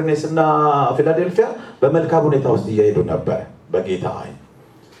ስለዚህ ሰብረኔስና ፊላዴልፊያ በመልካም ሁኔታ ውስጥ እየሄዱ ነበር በጌታ አይን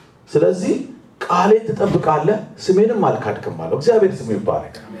ስለዚህ ቃሌን ትጠብቃለህ ስሜንም አልካድክም ማለት እግዚአብሔር ስሙ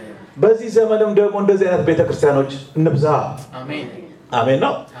ይባረክ በዚህ ዘመንም ደግሞ እንደዚህ አይነት ቤተክርስቲያኖች እንብዛ አሜን አሜን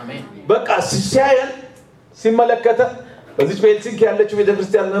ነው አሜን በቃ ሲያየን ሲመለከተ በዚህ ቤልሲንኪ ያለችው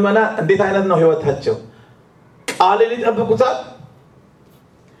ቤተክርስቲያን ምዕመናን እንዴት አይነት ነው ህይወታቸው ቃሌን ይጠብቁታል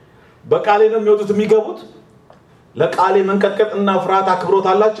በቃሌ ነው የሚወጡት የሚገቡት ለቃሌ መንቀጥቀጥና ፍርሃት አክብሮት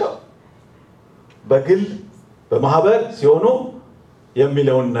አላቸው በግል በማህበር ሲሆኑ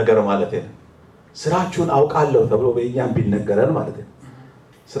የሚለውን ነገር ማለት ነው ስራችሁን አውቃለሁ ተብሎ በእኛም ቢነገረን ማለት ነው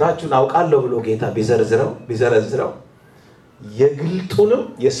ስራችሁን አውቃለሁ ብሎ ጌታ ቢዘረዝረው የግልጡንም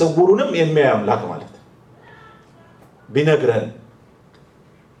የስውሩንም የሚያምላክ ማለት ቢነግረን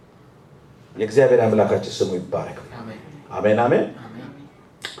የእግዚአብሔር አምላካችን ስሙ ይባረክ አሜን አሜን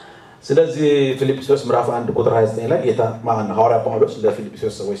ስለዚህ ፊልጵስዩስ ምዕራፍ 1 ቁጥር 29 ላይ ጌታ ሐዋርያ ጳውሎስ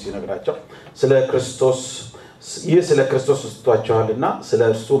ለፊልጵስዩስ ሰዎች ሲነግራቸው ስለ ክርስቶስ ተሰጥቷቸዋልና ስለ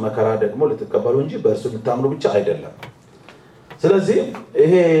እርሱ መከራ ደግሞ ልትቀበሉ እንጂ በእርሱ ልታምኑ ብቻ አይደለም ስለዚህ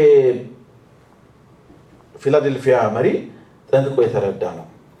ይሄ ፊላዴልፊያ መሪ ጠንቅቆ የተረዳ ነው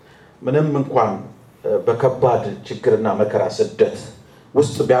ምንም እንኳን በከባድ ችግርና መከራ ስደት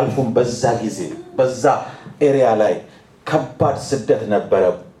ውስጥ ቢያልፉም በዛ ጊዜ በዛ ኤሪያ ላይ ከባድ ስደት ነበረ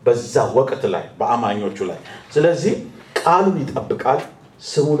በዛ ወቅት ላይ በአማኞቹ ላይ ስለዚህ ቃሉን ይጠብቃል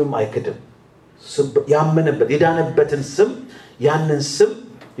ስሙንም አይክድም ያመነበት የዳነበትን ስም ያንን ስም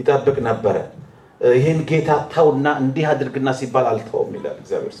ይጠብቅ ነበር ይሄን ጌታ ታውና እንዲህ አድርግና ሲባል አልተውም ይላል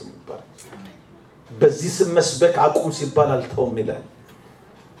እግዚአብሔር ስሙ ይባላል በዚህ ስም መስበክ አቁም ሲባል አልተውም ይላል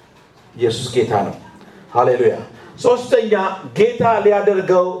ኢየሱስ ጌታ ነው ሃሌሉያ ሶስተኛ ጌታ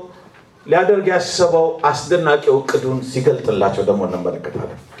ሊያደርግ ያሰበው አስደናቂው ቅዱን ሲገልጥላቸው ደግሞ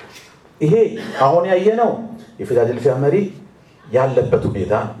እንመለከታለን ይሄ አሁን ያየነው የፊላዴልፊያ መሪ ያለበት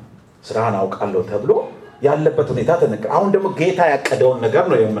ሁኔታ ስራህን አውቃለሁ ተብሎ ያለበት ሁኔታ ተነገረ አሁን ደግሞ ጌታ ያቀደውን ነገር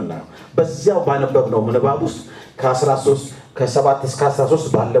ነው የምናየው በዚያው ባነበብነው ምንባብ ውስጥ ከ13 ከ7 እስከ 13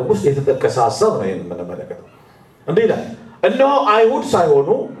 ባለው ውስጥ የተጠቀሰ ሐሳብ ነው የምንመለከተው እንዴ ይላል እነሆ አይሁድ ሳይሆኑ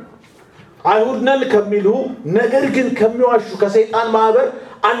አይሁድ ነን ከሚሉ ነገር ግን ከሚዋሹ ከሰይጣን ማህበር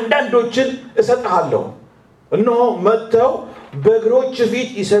አንዳንዶችን እሰጣለሁ እነሆ መጥተው በእግሮች ፊት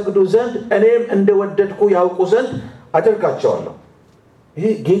ይሰግዱ ዘንድ እኔም እንደወደድኩ ያውቁ ዘንድ አደርጋቸዋለሁ ይሄ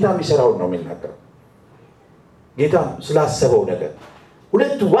ጌታ የሚሰራው ነው የሚናገረው ጌታ ስላሰበው ነገር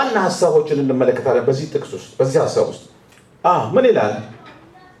ሁለት ዋና ሐሳቦችን እንመለከታለን በዚህ ጥቅስ ውስጥ በዚህ ሐሳብ ውስጥ ምን ይላል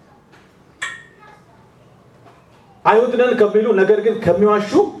አይሁድ ነን ከሚሉ ነገር ግን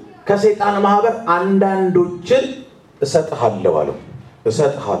ከሚዋሹ ከሰይጣን ማህበር አንዳንዶችን እሰጥሃለሁ አለው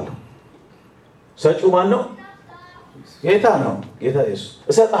እሰጥሃለሁ ሰጪው ማን ነው ጌታ ነው ጌታ ኢየሱስ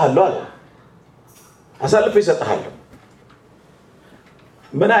እሰጥሃለሁ አለ አሳልፎ ይሰጥሃለሁ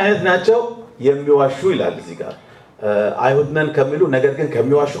ምን አይነት ናቸው የሚዋሹ ይላል እዚህ ጋር አይሁድ ነን ከሚሉ ነገር ግን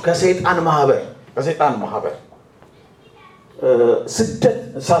ከሚዋሹ ከሰይጣን ማህበር ስደት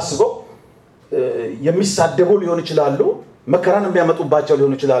ሳስበው የሚሳደቡ ሊሆን ይችላሉ መከራን የሚያመጡባቸው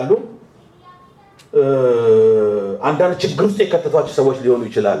ሊሆን ይችላሉ አንዳንድ ችግር ውስጥ የከተቷቸው ሰዎች ሊሆኑ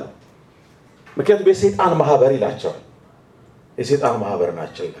ይችላሉ ምክንያቱም የሰይጣን ማህበር ይላቸዋል የሰይጣን ማህበር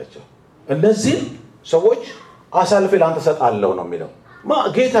ናቸው ይላቸዋል እነዚህ ሰዎች አሳልፌ ላንተ ሰጣለሁ ነው የሚለው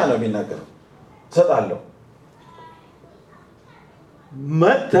ጌታ ነው የሚናገረው ሰጣለሁ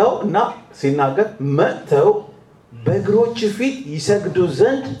መጥተው እና ሲናገር መጥተው በእግሮች ፊት ይሰግዱ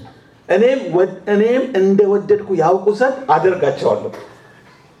ዘንድ እኔም እንደወደድኩ ያውቁ ዘንድ አደርጋቸዋለሁ።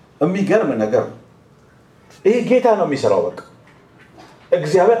 የሚገርም ነገር ይሄ ጌታ ነው የሚሰራው። በቃ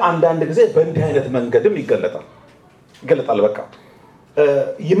እግዚአብሔር አንዳንድ ጊዜ በእንዲህ አይነት መንገድም ይገለጣል። በቃ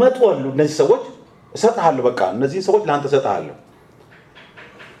ይመጣሉ እነዚህ ሰዎች እሰጥሃለሁ፣ በቃ እነዚህ ሰዎች ለአንተ እሰጥሃለሁ።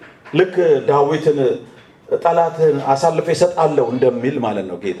 ልክ ዳዊትን ጠላትን አሳልፈ እሰጣለሁ እንደሚል ማለት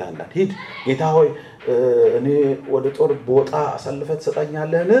ነው። ጌታ እንዳል ሂድ ጌታ ሆይ እኔ ወደ ጦር ቦጣ አሳልፈ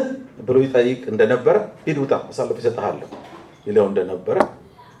ትሰጣኛለህን ብሎ ይጠይቅ እንደነበረ ሂድ ውጣ አሳልፈ እሰጥሃለሁ ይለው እንደነበረ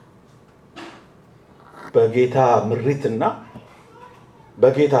በጌታ ምሪትና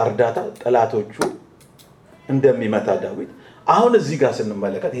በጌታ እርዳታ ጠላቶቹ እንደሚመታ ዳዊት አሁን እዚህ ጋር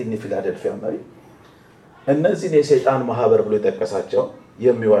ስንመለከት ይሄን ፊላዴልፊያ መሪ እነዚህን የሰይጣን ማህበር ብሎ የጠቀሳቸው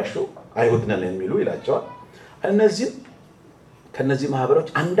የሚዋሹ አይሁድ ነን የሚሉ ይላቸዋል። ከነዚህ ማህበሮች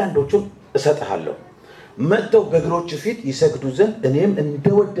አንዳንዶቹን እሰጥሃለሁ መጥተው በእግሮች ፊት ይሰግዱ ዘንድ እኔም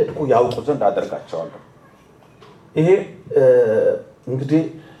እንደወደድኩ ያውቁ ዘንድ አደርጋቸዋለሁ። ይሄ እንግዲህ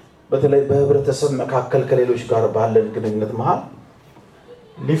በተለይ በህብረተሰብ መካከል ከሌሎች ጋር ባለን ግንኙነት መሃል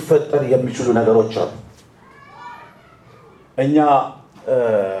ሊፈጠር የሚችሉ ነገሮች አሉ። እኛ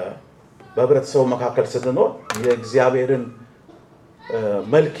በህብረተሰቡ መካከል ስንኖር የእግዚአብሔርን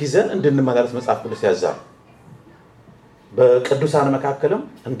መልክ ይዘን እንድንመላለስ መጽሐፍ ቅዱስ ያዛል። በቅዱሳን መካከልም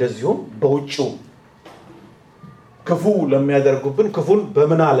እንደዚሁም በውጭው ክፉ ለሚያደርጉብን ክፉን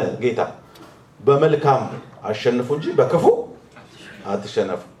በምን አለ ጌታ በመልካም አሸንፉ እንጂ በክፉ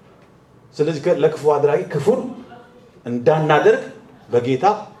አትሸነፉ። ስለዚህ ለክፉ አድራጊ ክፉን እንዳናደርግ በጌታ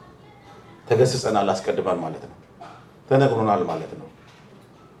ተገስጸናል አስቀድመን ማለት ነው፣ ተነግሮናል ማለት ነው።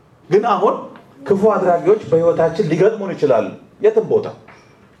 ግን አሁን ክፉ አድራጊዎች በህይወታችን ሊገጥሙን ይችላሉ። የትም ቦታ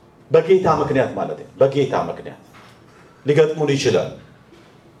በጌታ ምክንያት ማለት ነው፣ በጌታ ምክንያት ሊገጥሙን ይችላል።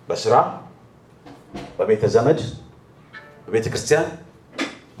 በስራ፣ በቤተ ዘመድ፣ በቤተ ክርስቲያን፣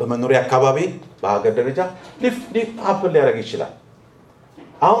 በመኖሪያ አካባቢ፣ በሀገር ደረጃ ሀፕን ሊያደርግ ይችላል።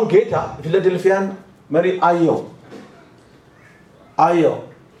 አሁን ጌታ ፊላዴልፊያን መሪ አየው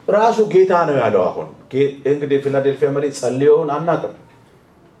ራሱ ጌታ ነው ያለው። አሁን እንግዲህ ፊላዴልፊያ መሪ ጸልዮን አናውቅም፣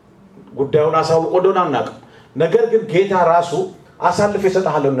 ጉዳዩን አሳውቆ እንደሆነ አናውቅም። ነገር ግን ጌታ ራሱ አሳልፌ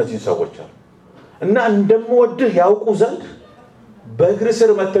እሰጥሃለሁ እነዚህን ሰዎች አለ እና እንደምወድህ ያውቁ ዘንድ በእግር ስር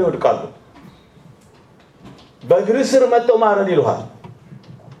መጥተው ይወድቃሉ። በእግር ስር መጥተው ማረን ይሉሃል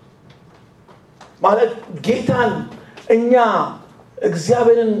ማለት ጌታን እኛ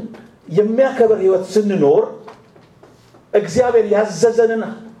እግዚአብሔርን የሚያከብር ህይወት ስንኖር እግዚአብሔር ያዘዘንን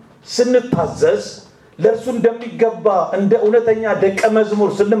ስንታዘዝ ለእርሱ እንደሚገባ እንደ እውነተኛ ደቀ መዝሙር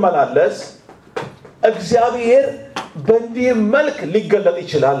ስንመላለስ እግዚአብሔር በእንዲህ መልክ ሊገለጥ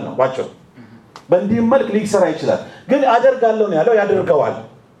ይችላል ነው ባጭሩ። በእንዲህ መልክ ሊሰራ ይችላል። ግን አደርጋለሁ ነው ያለው፣ ያደርገዋል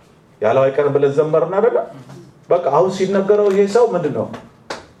ያለው አይቀርም ብለን ዘመርን አይደል? በቃ አሁን ሲነገረው ይሄ ሰው ምንድነው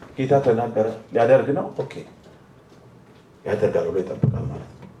ጌታ ተናገረ ሊያደርግ ነው። ኦኬ ያደርጋል ብሎ ይጠብቃል ማለት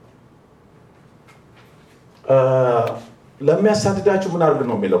ነው። ለሚያሳድዳችሁ ምን አድርግ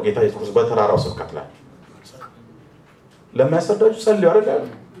ነው የሚለው ጌታ ኢየሱስ በተራራው ስብከት ላይ ለሚያሳድዳችሁ ጸልዩ አይደል?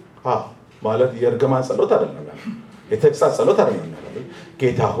 ማለት የእርግማን ጸሎት አይደለም፣ የተግሳጽ ጸሎት አይደለም።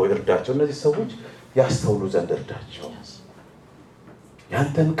 ጌታ ሆይ እርዳቸው፣ እነዚህ ሰዎች ያስተውሉ ዘንድ እርዳቸው፣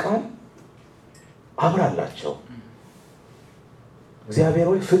 ያንተን ቃል አብራላቸው። እግዚአብሔር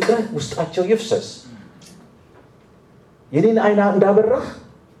ሆይ ፍቅር ውስጣቸው ይፍሰስ። የኔን አይና እንዳበራህ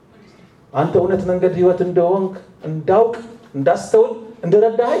አንተ እውነት መንገድ ህይወት እንደሆንክ እንዳውቅ እንዳስተውል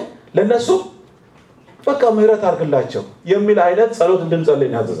እንደረዳኸኝ ለነሱ በቃ ምህረት አድርግላቸው የሚል አይነት ጸሎት እንድንጸልይ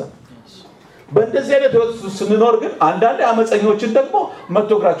ያዘዛል። በእንደዚህ አይነት ህይወት ስንኖር ግን አንዳንድ አመፀኞችን ደግሞ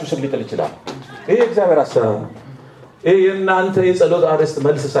መጥቶግራችሁ ስር ሊጥል ይችላል። ይሄ እግዚአብሔር አሰራር ነው። ይሄ የእናንተ የጸሎት አርዕስት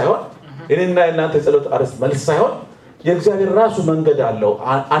መልስ ሳይሆን የኔና የእናንተ የጸሎት አርዕስት መልስ ሳይሆን የእግዚአብሔር ራሱ መንገድ አለው።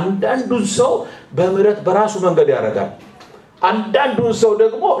 አንዳንዱን ሰው በምህረት በራሱ መንገድ ያደርጋል፣ አንዳንዱን ሰው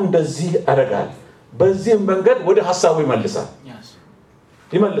ደግሞ እንደዚህ ያደርጋል። በዚህም መንገድ ወደ ሐሳቡ ይመልሳል።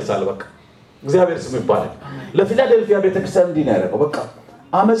 በቃ እግዚአብሔር ስም ይባላል። ለፊላዴልፊያ ቤተክርስቲያን እንዲህ ነው ያደረገው። በቃ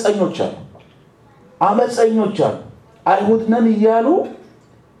አመፀኞች አሉ አይሁድ ነን እያሉ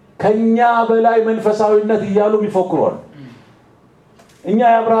ከኛ በላይ መንፈሳዊነት እያሉ ይፎክራሉ። እኛ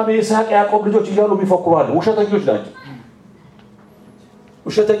የአብርሃም የይስሐቅ ያዕቆብ ልጆች እያሉ ይፎክራሉ።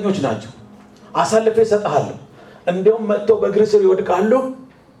 ውሸተኞች ናቸው። አሳልፌ እሰጥሃለሁ፣ እንደውም መጥተው በእግር ስር ይወድቃሉ።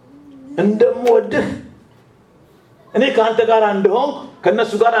 እንደምወድህ እኔ ከአንተ ጋር እንደሆንኩ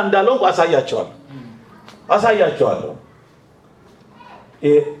ከነሱ ጋር እንዳልሆንኩ አሳያቸዋለሁ።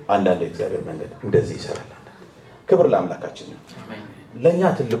 ይሄ አንዳንድ እግዚአብሔር መንገድ እንደዚህ ይሰራል። ክብር ለአምላካችን ነው። ለኛ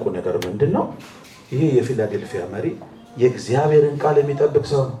ትልቁ ነገር ምንድነው? ይሄ የፊላዴልፊያ መሪ የእግዚአብሔርን ቃል የሚጠብቅ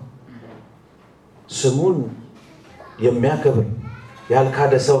ሰው ነው። ስሙን የሚያከብር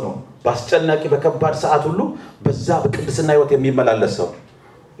ያልካደ ሰው ነው። በአስጨናቂ በከባድ ሰዓት ሁሉ በዛ በቅድስና ሕይወት የሚመላለስ ሰው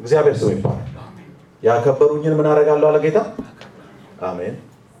እግዚአብሔር ስሙ ይባላል። ያከበሩኝን ምን አደርጋለሁ አለ ጌታ። አሜን።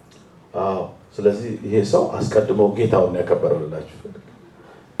 ስለዚህ ይሄ ሰው አስቀድሞ ጌታውን ያከበረላችሁ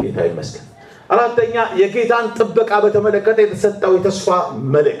ጌታ ይመስገን። አራተኛ የጌታን ጥበቃ በተመለከተ የተሰጠው የተስፋ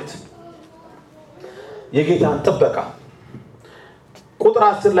መልእክት። የጌታን ጥበቃ ቁጥር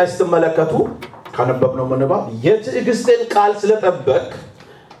 10 ላይ ስትመለከቱ ካነበብነው ምንባብ የትዕግስትን ቃል ስለጠበቅ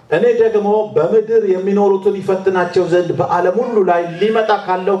እኔ ደግሞ በምድር የሚኖሩትን ይፈትናቸው ዘንድ በዓለም ሁሉ ላይ ሊመጣ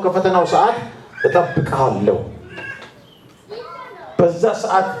ካለው ከፈተናው ሰዓት እጠብቅሃለሁ። በዛ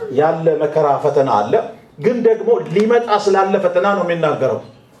ሰዓት ያለ መከራ ፈተና አለ፣ ግን ደግሞ ሊመጣ ስላለ ፈተና ነው የሚናገረው።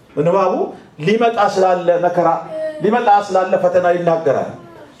 ምንባቡ ሊመጣ ስላለ መከራ ሊመጣ ስላለ ፈተና ይናገራል።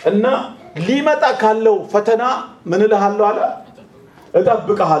 እና ሊመጣ ካለው ፈተና ምን እልሃለሁ አለ?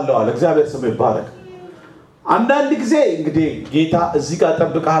 እጠብቅሃለሁ አለ። እግዚአብሔር ስሙ ይባረክ። አንዳንድ ጊዜ እንግዲህ ጌታ እዚህ ጋር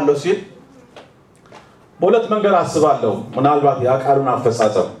እጠብቅሃለሁ ሲል በሁለት መንገድ አስባለሁ። ምናልባት ያቃሉን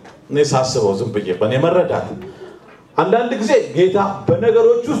አፈጻጸም እኔ ሳስበው ዝም ብዬ በእኔ መረዳት አንዳንድ ጊዜ ጌታ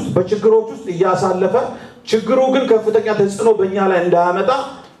በነገሮች ውስጥ በችግሮች ውስጥ እያሳለፈ ችግሩ ግን ከፍተኛ ተጽዕኖ በእኛ ላይ እንዳያመጣ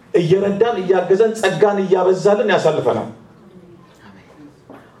እየረዳን እያገዘን ጸጋን እያበዛልን ያሳልፈናል።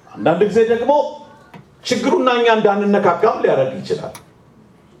 አንዳንድ ጊዜ ደግሞ ችግሩና እኛ እንዳንነካካም ሊያደርግ ይችላል።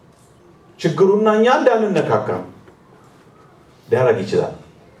 ችግሩና እኛ እንዳንነካካም ሊያደርግ ይችላል።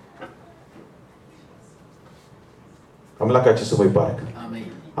 አምላካችን ስሙ ይባረክ።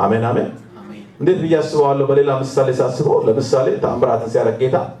 አሜን አሜን። እንዴት ብያስበዋለሁ? በሌላ ምሳሌ ሳስበው ለምሳሌ ተአምራትን ሲያደርግ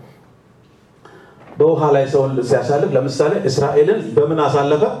ጌታ በውሃ ላይ ሰውን ሲያሳልፍ ለምሳሌ እስራኤልን በምን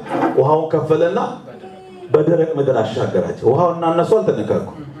አሳለፈ? ውሃውን ከፈለና በደረቅ ምድር አሻገራቸው። ውሃውና እነሱ አልተነካኩ፣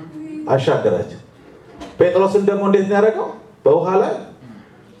 አሻገራቸው። ጴጥሮስን ደግሞ እንዴት ነው ያደረገው? በውሃ ላይ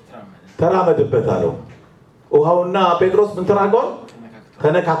ተራመድበት አለው። ውሃውና ጴጥሮስ ምን ተራገዋል?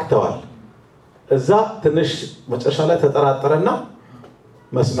 ተነካክተዋል። እዛ ትንሽ መጨረሻ ላይ ተጠራጠረና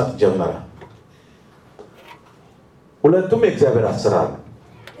መስመጥ ጀመረ። ሁለቱም የእግዚአብሔር አሰራር ነው።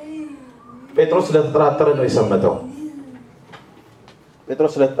 ጴጥሮስ ስለተጠራጠረ ነው የሰመጠው።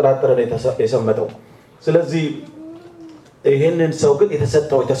 ጴጥሮስ ስለተጠራጠረ ነው የሰመጠው። ስለዚህ ይሄንን ሰው ግን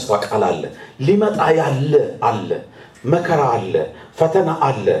የተሰጠው የተስፋ ቃል አለ። ሊመጣ ያለ አለ፣ መከራ አለ፣ ፈተና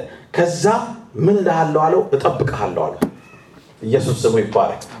አለ። ከዛ ምን እልሃለሁ አለው? እጠብቅሃለሁ አለው። ኢየሱስ ስሙ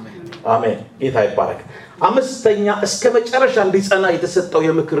ይባረክ። አሜን። ጌታ ይባረክ። አምስተኛ እስከ መጨረሻ እንዲጸና የተሰጠው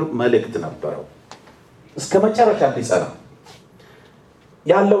የምክር መልእክት ነበረው። እስከ መጨረሻ እንዲጸና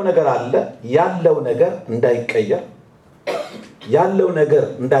ያለው ነገር አለ። ያለው ነገር እንዳይቀየር፣ ያለው ነገር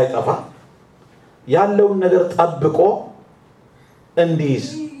እንዳይጠፋ፣ ያለውን ነገር ጠብቆ እንዲይዝ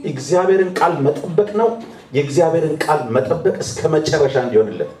እግዚአብሔርን ቃል መጠበቅ ነው። የእግዚአብሔርን ቃል መጠበቅ እስከ መጨረሻ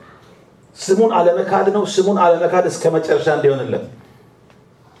እንዲሆንለት፣ ስሙን አለመካድ ነው። ስሙን አለመካድ እስከ መጨረሻ እንዲሆንለት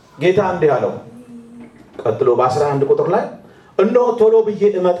ጌታ እንዲህ አለው። ቀጥሎ በ11 ቁጥር ላይ እነሆ ቶሎ ብዬ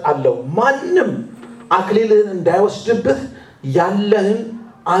እመጣለሁ፣ ማንም አክሊልህን እንዳይወስድብህ ያለህን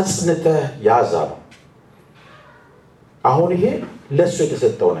አጽንተህ ያዝ አለው። አሁን ይሄ ለሱ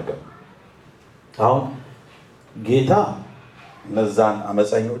የተሰጠው ነገር። አሁን ጌታ እነዛን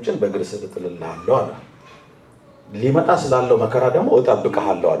አመፀኞችን በእግር ስር እጥልልሃለሁ አለ። ሊመጣ ስላለው መከራ ደግሞ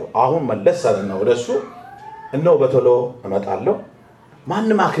እጠብቅሃለሁ አለው። አሁን መለስ አለና ወደሱ እነሆ በቶሎ እመጣለሁ፣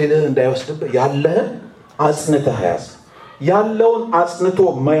 ማንም አክሊልህን እንዳይወስድብህ ያለህን አጽንተህ ያዝ። ያለውን አጽንቶ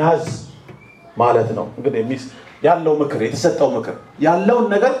መያዝ ማለት ነው እንግዲህ ያለው ምክር፣ የተሰጠው ምክር ያለውን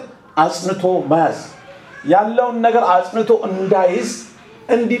ነገር አጽንቶ መያዝ። ያለውን ነገር አጽንቶ እንዳይዝ፣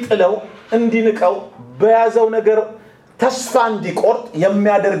 እንዲጥለው፣ እንዲንቀው፣ በያዘው ነገር ተስፋ እንዲቆርጥ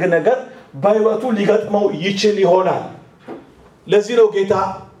የሚያደርግ ነገር በሕይወቱ ሊገጥመው ይችል ይሆናል። ለዚህ ነው ጌታ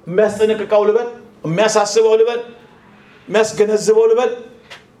የሚያስጠነቅቀው ልበል፣ የሚያሳስበው ልበል፣ የሚያስገነዝበው ልበል፣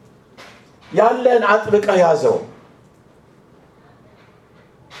 ያለን አጥብቀህ ያዘው።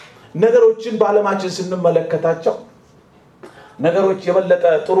 ነገሮችን በዓለማችን ስንመለከታቸው ነገሮች የበለጠ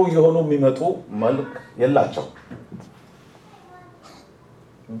ጥሩ እየሆኑ የሚመጡ መልክ የላቸው።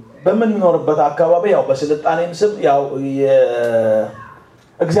 በምንኖርበት አካባቢ ያው በስልጣኔም ስም ያው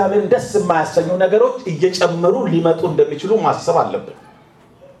እግዚአብሔርን ደስ የማያሰኙ ነገሮች እየጨመሩ ሊመጡ እንደሚችሉ ማሰብ አለብን።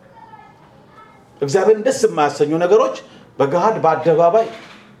 እግዚአብሔርን ደስ የማያሰኙ ነገሮች በገሃድ በአደባባይ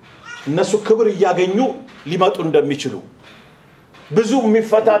እነሱ ክብር እያገኙ ሊመጡ እንደሚችሉ፣ ብዙ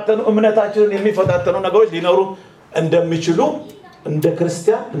የሚፈታተኑ እምነታችንን የሚፈታተኑ ነገሮች ሊኖሩ እንደሚችሉ እንደ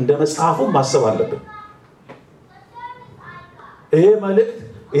ክርስቲያን እንደ መጽሐፉ ማሰብ አለብን። ይሄ መልእክት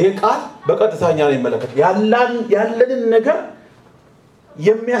ይሄ ቃል በቀጥታኛ ነው ይመለከት። ያለንን ነገር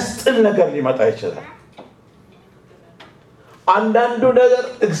የሚያስጥል ነገር ሊመጣ ይችላል። አንዳንዱ ነገር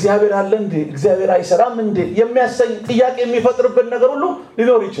እግዚአብሔር አለ እንዴ እግዚአብሔር አይሰራም እንዴ የሚያሰኝ ጥያቄ የሚፈጥርብን ነገር ሁሉ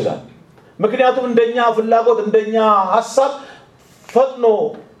ሊኖር ይችላል። ምክንያቱም እንደኛ ፍላጎት እንደኛ ሐሳብ ፈጥኖ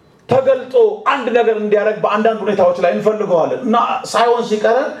ተገልጦ አንድ ነገር እንዲያደርግ በአንዳንድ ሁኔታዎች ላይ እንፈልገዋለን እና ሳይሆን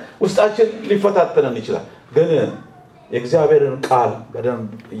ሲቀር ውስጣችን ሊፈታተነን ይችላል። ግን የእግዚአብሔርን ቃል በደንብ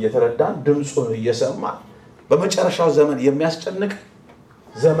እየተረዳን ድምጹን እየሰማን በመጨረሻው ዘመን የሚያስጨንቅ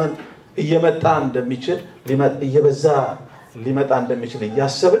ዘመን እየመጣ እንደሚችል እየበዛ ሊመጣ እንደሚችል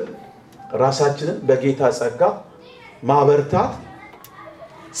እያሰብን ራሳችንን በጌታ ጸጋ ማበርታት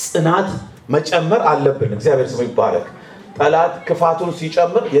ጽናት መጨመር አለብን። እግዚአብሔር ስሙ ይባረክ። ጠላት ክፋቱን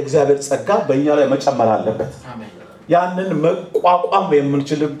ሲጨምር የእግዚአብሔር ጸጋ በእኛ ላይ መጨመር አለበት። ያንን መቋቋም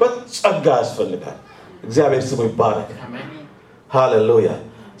የምንችልበት ጸጋ ያስፈልጋል። እግዚአብሔር ስሙ ይባረክ። ሃሌሉያ።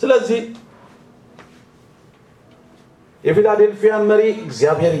 ስለዚህ የፊላዴልፊያን መሪ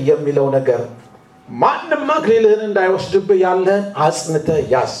እግዚአብሔር የሚለው ነገር ማንም አክሊልህን እንዳይወስድብህ ያለህን አጽንተህ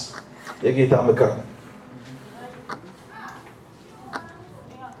ያዝ የጌታ ምክር ነው።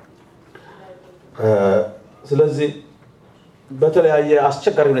 ስለዚህ በተለያየ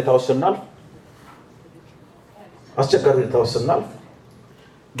አስቸጋሪ ሁኔታዎች ስናልፍ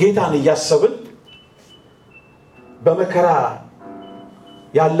ጌታን እያሰብን በመከራ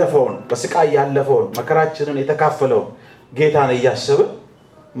ያለፈውን በስቃይ ያለፈውን መከራችንን የተካፈለውን ጌታን እያሰብን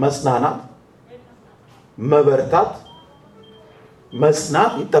መጽናናት መበርታት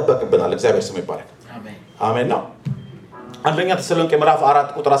መጽናት ይጠበቅብናል። እግዚአብሔር ስሙ ይባረክ። አሜን ነው። አንደኛ ተሰሎንቄ ምዕራፍ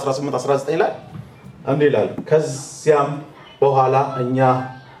 4 ቁጥር 18 19 ላይ እንዲህ ይላል፣ ከዚያም በኋላ እኛ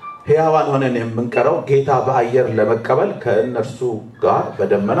ሕያዋን ሆነን የምንቀረው ጌታ በአየር ለመቀበል ከእነርሱ ጋር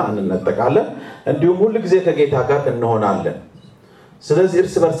በደመና እንነጠቃለን፣ እንዲሁም ሁሉ ጊዜ ከጌታ ጋር እንሆናለን። ስለዚህ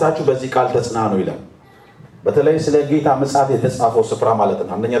እርስ በርሳችሁ በዚህ ቃል ተጽናኑ ይላል። በተለይ ስለ ጌታ መጽሐፍ የተጻፈው ስፍራ ማለት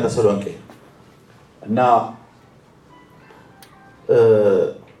ነው አንደኛ ተሰሎንቄ እና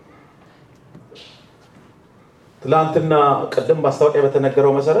ትላንትና ቀደም ማስታወቂያ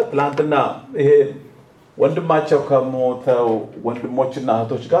በተነገረው መሰረት ትላንትና ይሄ ወንድማቸው ከሞተው ወንድሞችና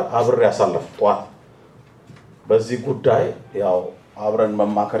እህቶች ጋር አብሬ ያሳለፍኩ ጧት በዚህ ጉዳይ ያው አብረን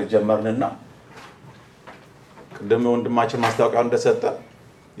መማከር ጀመርንና ቀደም ወንድማችን ማስታወቂያው እንደሰጠ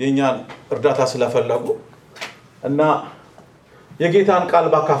የኛን እርዳታ ስለፈለጉ እና የጌታን ቃል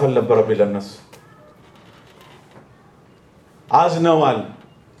ባካፈል ነበረብኝ ለነሱ አዝነዋል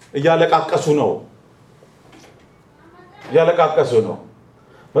እያለቃቀሱ ነው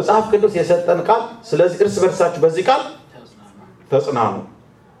መጽሐፍ ቅዱስ የሰጠን ቃል ስለዚህ እርስ በርሳችሁ በዚህ ቃል ተጽናኑ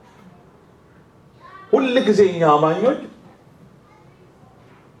ሁሉ ጊዜኛ አማኞች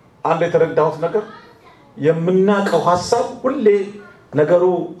አንድ የተረዳሁት ነገር የምናቀው ሐሳብ ሁሌ ነገሩ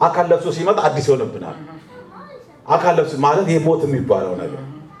አካል ለብሶ ሲመጣ አዲስ ይሆንብናል አካል ለብሶ ማለት የቦት የሚባለው ነገር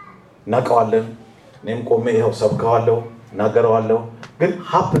እናቀዋለን እኔም ቆሜ ይሄው ሰብከዋለሁ ናገረዋለሁ ግን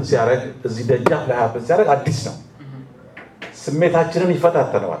ሀፕን ሲያረግ እዚህ ደጃፍ ላይ ሀፕን ሲያረግ አዲስ ነው ስሜታችንን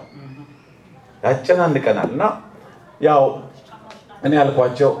ይፈታተናል ያጨናንቀናልና ያው እኔ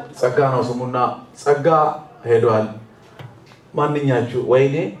ያልኳቸው ጸጋ ነው ስሙና ጸጋ ሄዷል ማንኛችሁ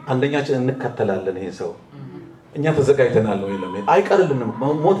ወይኔ አንደኛችን እንከተላለን ይሄ ሰው እኛ ተዘጋጅተናል ወይ ለምን አይቀርልንም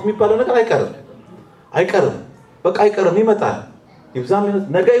ሞት የሚባለው ነገር አይቀርም በቃ አይቀርም ይመጣል ይብዛም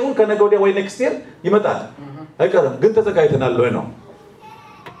ነገ ይሁን ከነገ ወዲያ ወይ ኔክስት ይር ይመጣል አይቀርም ግን ተዘጋጅተናል ወይ ነው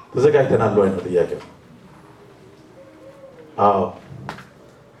ጥያቄው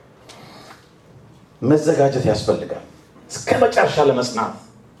መዘጋጀት ያስፈልጋል እስከ መጨረሻ ለመጽናት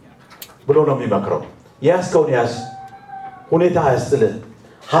ብሎ ነው የሚመክረው ያስከውን ያስ ሁኔታ አያስጥልህ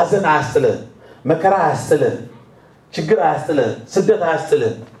ሐዘን አያስጥልህ መከራ አያስጥልህ ችግር አያስጥልህ ስደት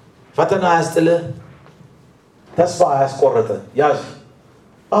አያስጥልህ ፈተና አያስጥልህ ተስፋ አያስቆርጥህ ያዝ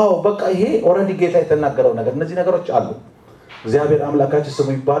በቃ ይሄ ኦሬዲ ጌታ የተናገረው ነገር እነዚህ ነገሮች አሉ እግዚአብሔር አምላካችን ስሙ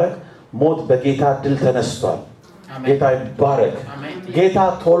ይባረክ ሞት በጌታ ድል ተነስቷል ጌታ ይባረክ ጌታ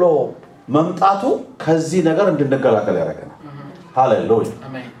ቶሎ መምጣቱ ከዚህ ነገር እንድንገላገል ያደርገናል ሃሌሉያ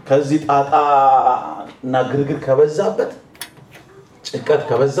ከዚህ ጣጣ እና ግርግር ከበዛበት ጭንቀት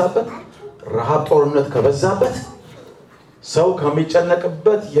ከበዛበት ረሃብ ጦርነት ከበዛበት ሰው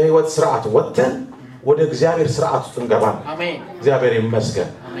ከሚጨነቅበት የህይወት ስርዓት ወጥተን ወደ እግዚአብሔር ስርዓት ውስጥ እንገባለን እግዚአብሔር ይመስገን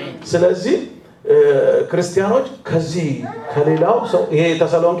ስለዚህ ክርስቲያኖች ከዚህ ከሌላው ሰው ይሄ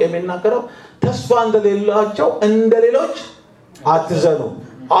ተሰሎንቄ የሚናገረው ተስፋ እንደሌላቸው እንደሌሎች አትዘኑ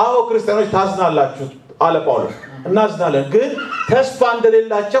ክርስቲያኖች ታዝናላችሁ አለ ጳውሎስ እናዝናለን ግን ተስፋ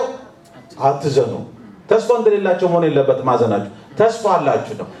እንደሌላቸው አትዘኑ ተስፋ እንደሌላቸው መሆን የለበትም ማዘናችሁ ተስፋ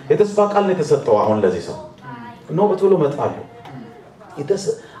አላችሁ ነው የተስፋ ቃል ነው የተሰጠው አሁን ለዚህ ሰው ነው በቶሎ መጣለው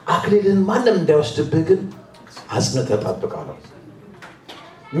አክሊልን ማንም እንዳይወስድብህ ግን አጽንተህ ተጠብቃለህ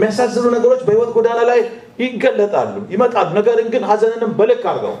የሚያሳዝኑ ነገሮች በህይወት ጎዳና ላይ ይገለጣሉ ይመጣሉ ነገር ግን ሐዘንንም በልክ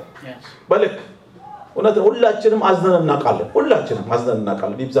አድርገው በልክ እውነት ሁላችንም አዝነን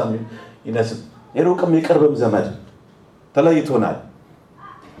እናውቃለን ይብዛም ይነስም የሩቅም የቅርብም ዘመድ ተለይቶናል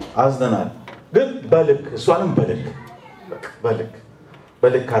አዝነናል ግን በልክ እሷንም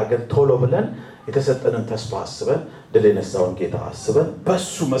በልክ አድርገን ቶሎ ብለን የተሰጠንን ተስፋ አስበን ድል የነሳውን ጌታ አስበን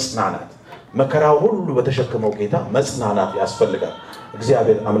በሱ መጽናናት መከራው ሁሉ በተሸከመው ጌታ መጽናናት ያስፈልጋል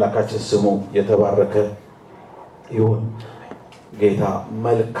እግዚአብሔር አምላካችን ስሙ የተባረከ ይሁን ጌታ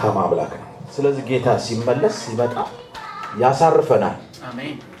መልካም አምላክ ነው ስለዚህ ጌታ ሲመለስ ሲመጣ ያሳርፈናል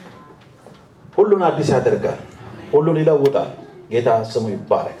አሜን ሁሉን አዲስ ያደርጋል ሁሉን ይለውጣል ጌታ ስሙ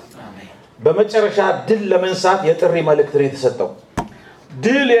ይባረክ አሜን በመጨረሻ ድል ለመንሳት የጥሪ መልዕክትን የተሰጠው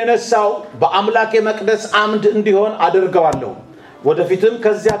ድል የነሳው በአምላኬ መቅደስ አምድ እንዲሆን አደርገዋለሁ ወደፊትም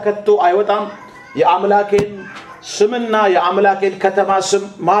ከዚያ ከቶ አይወጣም የአምላኬን ስምና የአምላኬን ከተማ ስም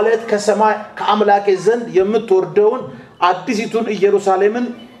ማለት ከሰማይ ከአምላኬ ዘንድ የምትወርደውን አዲሲቱን ኢየሩሳሌምን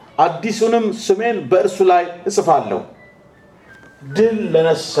አዲሱንም ስሜን በእርሱ ላይ እጽፋለሁ ድል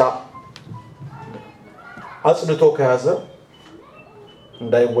ለነሳ አጽንቶ ከያዘ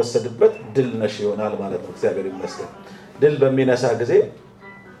እንዳይወሰድበት ድል ነሽ ይሆናል ማለት ነው እግዚአብሔር ይመስገን ድል በሚነሳ ጊዜ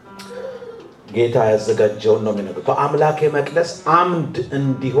ጌታ ያዘጋጀውን ነው የሚነግረው በአምላኬ መቅደስ አምድ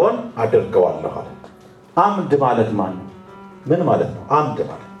እንዲሆን አደርገዋለሁ አምድ ማለት ምን ማለት ነው አምድ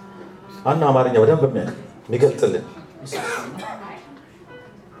ማለት አና አማርኛ በደንብ የሚገልጽልን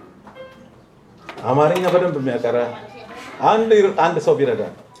አማርኛ በደንብ የሚያቀራ አንድ ሰው ቢረዳ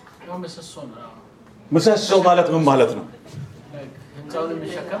ምሰሶ ማለት ምን ማለት ነው ህንጻውን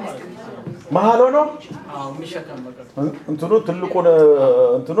የሚሸከም ማለት ነው መሐሎ ነው የሚሸከም እንትኑ ትልቁን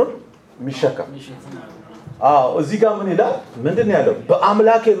እንትኑን የሚሸከም እዚህ ጋር ምን ይላል ምንድነው ያለው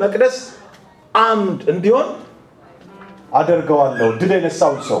በአምላኬ መቅደስ አምድ እንዲሆን አደርገዋለሁ ድል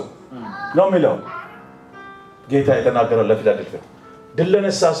የነሳው ሰው ነው የሚለው ጌታ የተናገረው ለፊላዴልፊያ ድል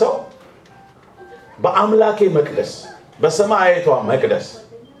ለነሳ ሰው በአምላኬ መቅደስ በሰማያዊቷ መቅደስ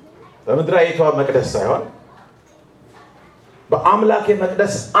በምድራዊቷ መቅደስ ሳይሆን በአምላኬ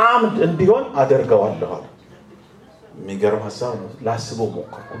መቅደስ አምድ እንዲሆን አደርገዋለሁ የሚገርም ሐሳብ ነው ላስበው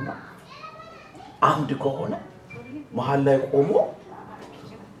ሞከርኩና አምድ ከሆነ መሃል ላይ ቆሞ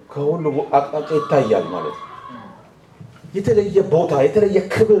ከሁሉ አቅጣጫ ይታያል ማለት ነው የተለየ ቦታ የተለየ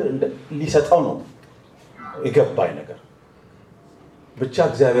ክብር ሊሰጠው ነው የገባኝ ነገር ብቻ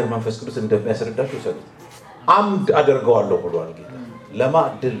እግዚአብሔር መንፈስ ቅዱስ እንደሚያስረዳችሁ ሰው አምድ አደርገዋለሁ ብሏል ጌታ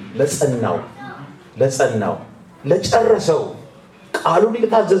ለማድል ለጸናው ለጨረሰው ቃሉን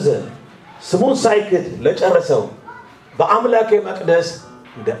ይታዘዘ ስሙን ሳይክድ ለጨረሰው በአምላኬ መቅደስ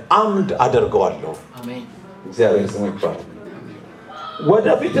እንደ አምድ አደርገዋለሁ አሜን እግዚአብሔር ስሙ ይባረክ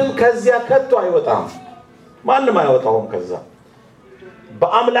ወደፊትም ከዚያ ከቶ አይወጣም ማንም አይወጣውም ከዛ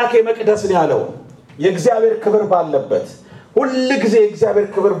በአምላኬ መቅደስ ነው ያለው የእግዚአብሔር ክብር ባለበት ሁሉ ጊዜ የእግዚአብሔር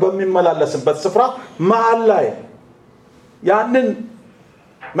ክብር በሚመላለስበት ስፍራ መሃል ላይ ያንን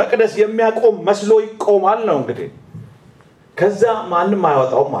መቅደስ የሚያቆም መስሎ ይቆማል ነው እንግዲህ ከዛ ማንም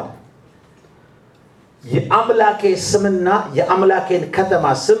አይወጣውም ማለት የአምላኬ ስምና የአምላኬን ከተማ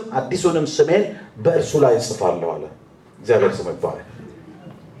ስም አዲሱንም ስሜን በእርሱ ላይ ጽፋለሁ አለ እግዚአብሔር ስሙ ይባረክ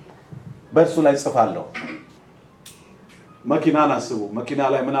በእርሱ ላይ ጽፋለሁ መኪናን አስቡ መኪና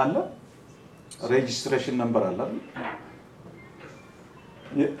ላይ ምን አለ ሬጂስትሬሽን ነምበር አለ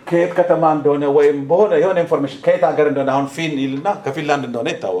ከየት ከተማ እንደሆነ ወይም በሆነ የሆነ ኢንፎርሜሽን ከየት ሀገር እንደሆነ አሁን ፊን ይልና ከፊንላንድ እንደሆነ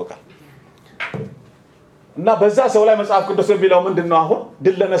ይታወቃል እና በዛ ሰው ላይ መጽሐፍ ቅዱስ የሚለው ምንድነው አሁን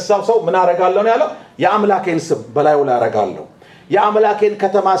ድል ለነሳው ሰው ምን አረጋለሁ ነው ያለው የአምላኬን ስም በላዩ ላይ አረጋለሁ የአምላኬን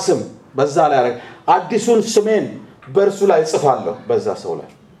ከተማ ስም በዛ ላይ አረጋ አዲሱን ስሜን በእርሱ ላይ ጽፋለሁ በዛ ሰው ላይ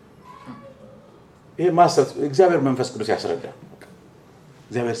ይሄ ማስተር እግዚአብሔር መንፈስ ቅዱስ ያስረዳል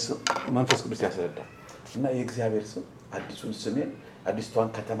እግዚአብሔር መንፈስ ቅዱስ ያስረዳል እና የእግዚአብሔር ስም አዲሱን ስሜን አዲስቷን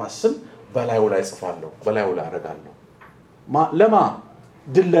ከተማ ስም በላዩ ላይ ጽፋለሁ በላዩ ላይ አረጋለሁ ለማ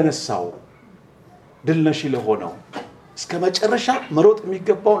ድል ለነሳው ድል ነሽ ለሆነው እስከ መጨረሻ መሮጥ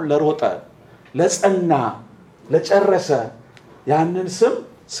የሚገባው ለሮጠ ለጸና ለጨረሰ ያንን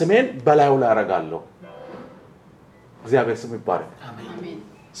ስሜን በላዩ ላይ አረጋለሁ እግዚአብሔር ስም ይባረክ አሜን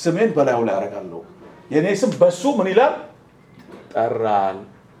ስሜን በላዩ ላይ አረጋለሁ የኔ ስም በሱ ምን ይላል ጠራል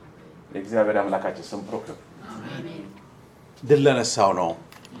የእግዚአብሔር አምላካችን ስም ፕሮክላም አሜን ድል ለነሳው ነው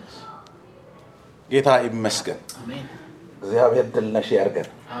ጌታ ይመስገን አሜን እግዚአብሔር ድል ነሽ ያርገን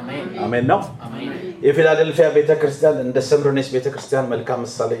አሜን አሜን ነው አሜን የፊላዴልፊያ ቤተክርስቲያን እንደ ሰምርኔስ ቤተክርስቲያን መልካም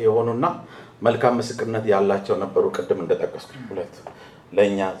ምሳሌ የሆኑና መልካም ምስክርነት ያላቸው ነበሩ ቅድም እንደጠቀስኩት ሁለት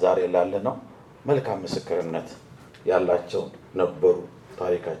ለኛ ዛሬ ያለ ነው መልካም ምስክርነት ያላቸው ነበሩ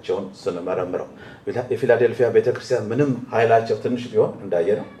ታሪካቸውን ስንመረምረው የፊላዴልፊያ ቤተክርስቲያን ምንም ኃይላቸው ትንሽ ቢሆን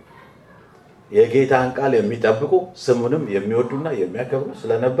እንዳየነው የጌታን ቃል የሚጠብቁ ስሙንም የሚወዱና የሚያከብሩ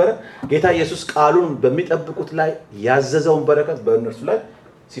ስለነበረ ጌታ ኢየሱስ ቃሉን በሚጠብቁት ላይ ያዘዘውን በረከት በእነርሱ ላይ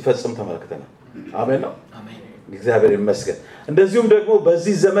ሲፈጽም ተመልክተናል። አሜን ነው። እግዚአብሔር ይመስገን። እንደዚሁም ደግሞ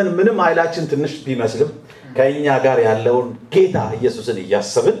በዚህ ዘመን ምንም ኃይላችን ትንሽ ቢመስልም ከኛ ጋር ያለውን ጌታ ኢየሱስን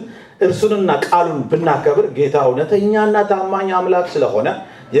እያሰብን እርሱንና ቃሉን ብናከብር ጌታ እውነተኛና ታማኝ አምላክ ስለሆነ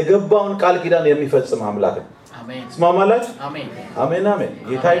የገባውን ቃል ኪዳን የሚፈጽም አምላክ ነው። አሜን። ስማማላችሁ? አሜን አሜን አሜን።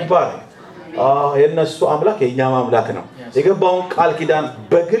 ጌታ ይባረክ። የነሱ አምላክ የኛም አምላክ ነው። የገባውን ቃል ኪዳን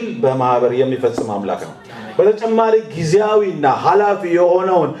በግል በማህበር የሚፈጽም አምላክ ነው። በተጨማሪ ጊዜያዊና ኃላፊ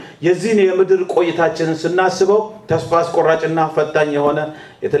የሆነውን የዚህን የምድር ቆይታችንን ስናስበው ተስፋ አስቆራጭና ፈታኝ የሆነ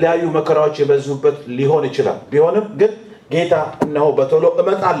የተለያዩ መከራዎች የበዙበት ሊሆን ይችላል። ቢሆንም ግን ጌታ እነሆ በቶሎ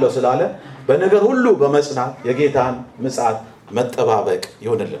እመጣለሁ ስላለ በነገር ሁሉ በመጽናት የጌታን ምጽአት መጠባበቅ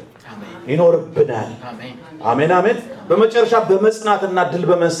ይሆንልን ይኖርብናል። አሜን አሜን። በመጨረሻ በመጽናትና ድል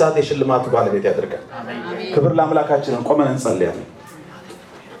በመንሳት የሽልማቱ ባለቤት ያደርጋል። ክብር ለአምላካችን። ቆመን እንጸልያለን።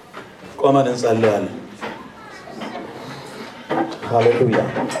 ሃሌሉያ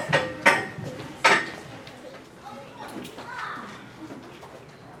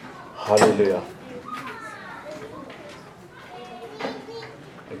ሃሌሉያ።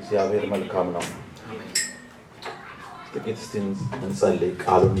 እግዚአብሔር መልካም ነው። ጥቂት እስቲ እንጸልይ።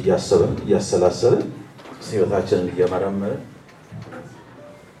 ቃሉን እያሰብን እያሰላሰልን ሕይወታችንን እየመረመርን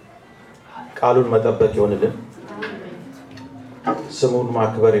ቃሉን መጠበቅ ይሆንልን፣ ስሙን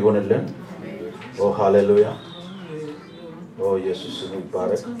ማክበር ይሆንልን። ሃሌሉያ። ኢየሱስ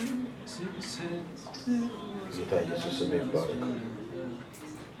ይባረክ። ጌታ ኢየሱስ ይባረክ።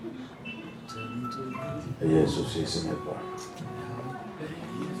 ኢየሱስ ይባረክ።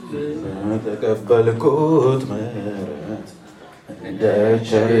 ተቀበልኩት ምሕረት እንደ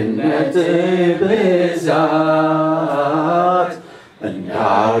ቸርነት ብዛት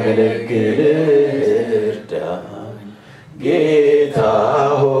እንዳገለግል እርዳኝ ጌታ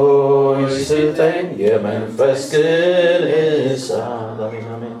ሆይ ስጠኝ የመንፈስ እሳት። አሜን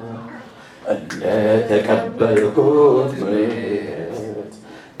አሜን። እንደ ተቀበልኩት ምሕረት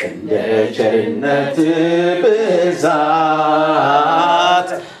እንደ ቸርነት ብዛት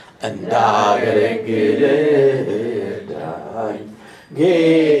እንዳገለግል እርዳኝ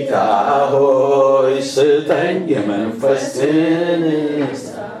ጌታ ሆይ ስጠኝ የመንፈስ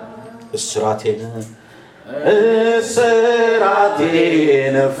እሳት። እስራቴን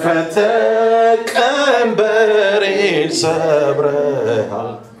ፈተህ ቀንበሬን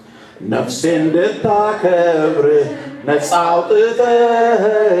ሰብረሃል ነፍሴ እንድታከብር ነፃ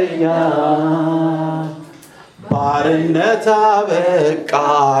አውጥተኸኛል። ባርነት አበቃ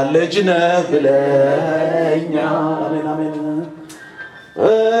ልጅ ነህ ብለኸኛል። አሜን አሜን።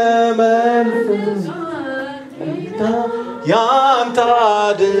 መንፈስ ያንተ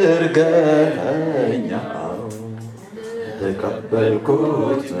አድርገኸኛል።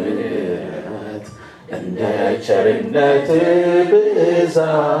 ተቀበልኩት ምሕረት እንደ ቸርነት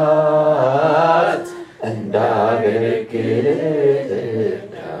ብዛት እንዳገለግል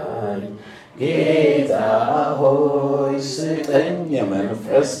እርዳኝ ጌታ ሆይ ስጠኝ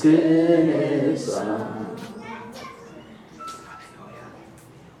የመንፈስ እሳት።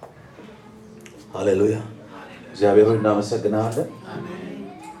 ሃሌሉያ። እግዚአብሔር ሆይ እናመሰግናለን።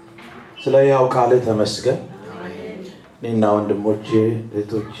 ስለ ያው ቃል ተመስገን። እኔና ወንድሞቼ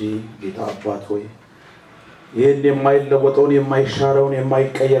እህቶቼ ጌታ አባት ሆይ ይህን የማይለወጠውን የማይሻረውን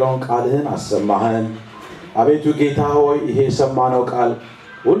የማይቀየረውን ቃልህን አሰማህን። አቤቱ ጌታ ሆይ ይሄ የሰማነው ቃል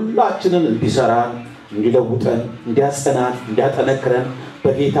ሁላችንን እንዲሰራን እንዲለውጠን እንዲያጸናን እንዲያጠነክረን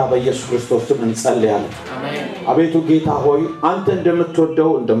በጌታ በኢየሱስ ክርስቶስ ስም እንጸልያለን። አቤቱ ጌታ ሆይ አንተ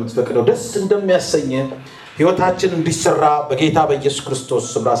እንደምትወደው እንደምትፈቅደው ደስ እንደሚያሰኝ ሕይወታችን እንዲሰራ በጌታ በኢየሱስ ክርስቶስ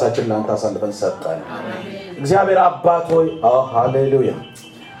ስም ራሳችንን ላንተ አሳልፈን ሰጠን። እግዚአብሔር አባት ሆይ ሃሌሉያ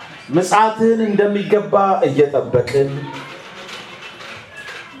ምጽአትህን እንደሚገባ እየጠበቅን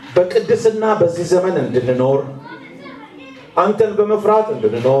በቅድስና በዚህ ዘመን እንድንኖር አንተን በመፍራት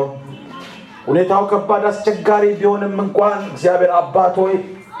እንድንኖር ሁኔታው ከባድ አስቸጋሪ ቢሆንም እንኳን እግዚአብሔር አባት ሆይ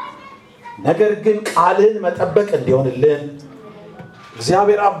ነገር ግን ቃልህን መጠበቅ እንዲሆንልን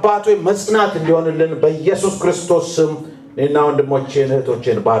እግዚአብሔር አባት ሆይ መጽናት እንዲሆንልን በኢየሱስ ክርስቶስ ስም እኔና ወንድሞቼን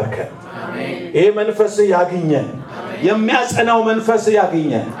እህቶቼን ባርከን። ይሄ መንፈስ ያግኘን፣ የሚያጸናው መንፈስ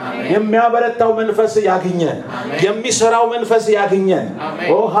ያግኘን፣ የሚያበረታው መንፈስ ያግኘን፣ የሚሰራው መንፈስ ያግኘን።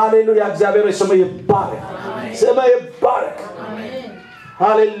 ሃሌሉያ። እግዚአብሔር ሆይ ስምህ ይባረክ፣ ስምህ ይባረክ።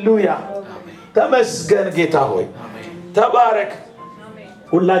 ሃሌሉያ። ተመስገን ጌታ ሆይ ተባረክ።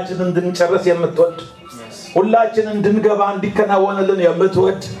 ሁላችንን እንድንጨርስ የምትወድ ሁላችንን እንድንገባ እንዲከናወንልን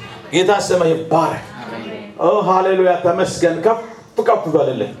የምትወድ ጌታ ስምህ ይባረክ። ሃሌሉያ። ተመስገን። ከፍ ከፍ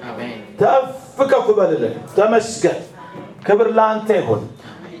በልልን። ከፍ በልልን። ተመስገን። ክብር ላንተ ይሁን።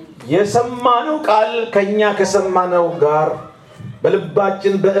 የሰማነው ቃል ከኛ ከሰማነው ጋር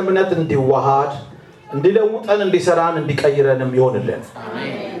በልባችን በእምነት እንዲዋሃድ እንዲለውጠን እንዲሰራን እንዲቀይረንም ይሆንልን።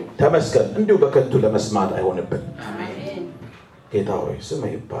 አሜን። ተመስገን። እንዲሁ በከንቱ ለመስማት አይሆንብን። አሜን። ጌታ ሆይ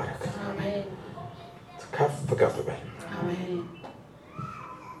ስምህ ይባረክ። አሜን። ከፍ በል። አሜን።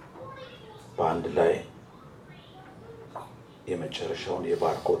 በአንድ ላይ የመጨረሻውን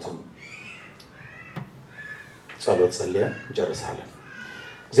የባርኮትን ጸሎት ጸልየን እንጨርሳለን።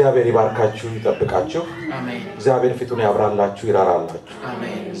 እግዚአብሔር ይባርካችሁ ይጠብቃችሁ። አሜን። እግዚአብሔር ፊቱን ያብራላችሁ ይራራላችሁ።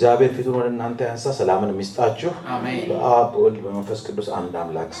 አሜን። እግዚአብሔር ፊቱን ወደ እናንተ ያንሳ ሰላምን ይስጣችሁ። አሜን። በአብ በወልድ በመንፈስ ቅዱስ አንድ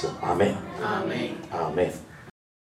አምላክ ስም አሜን። አሜን። አሜን።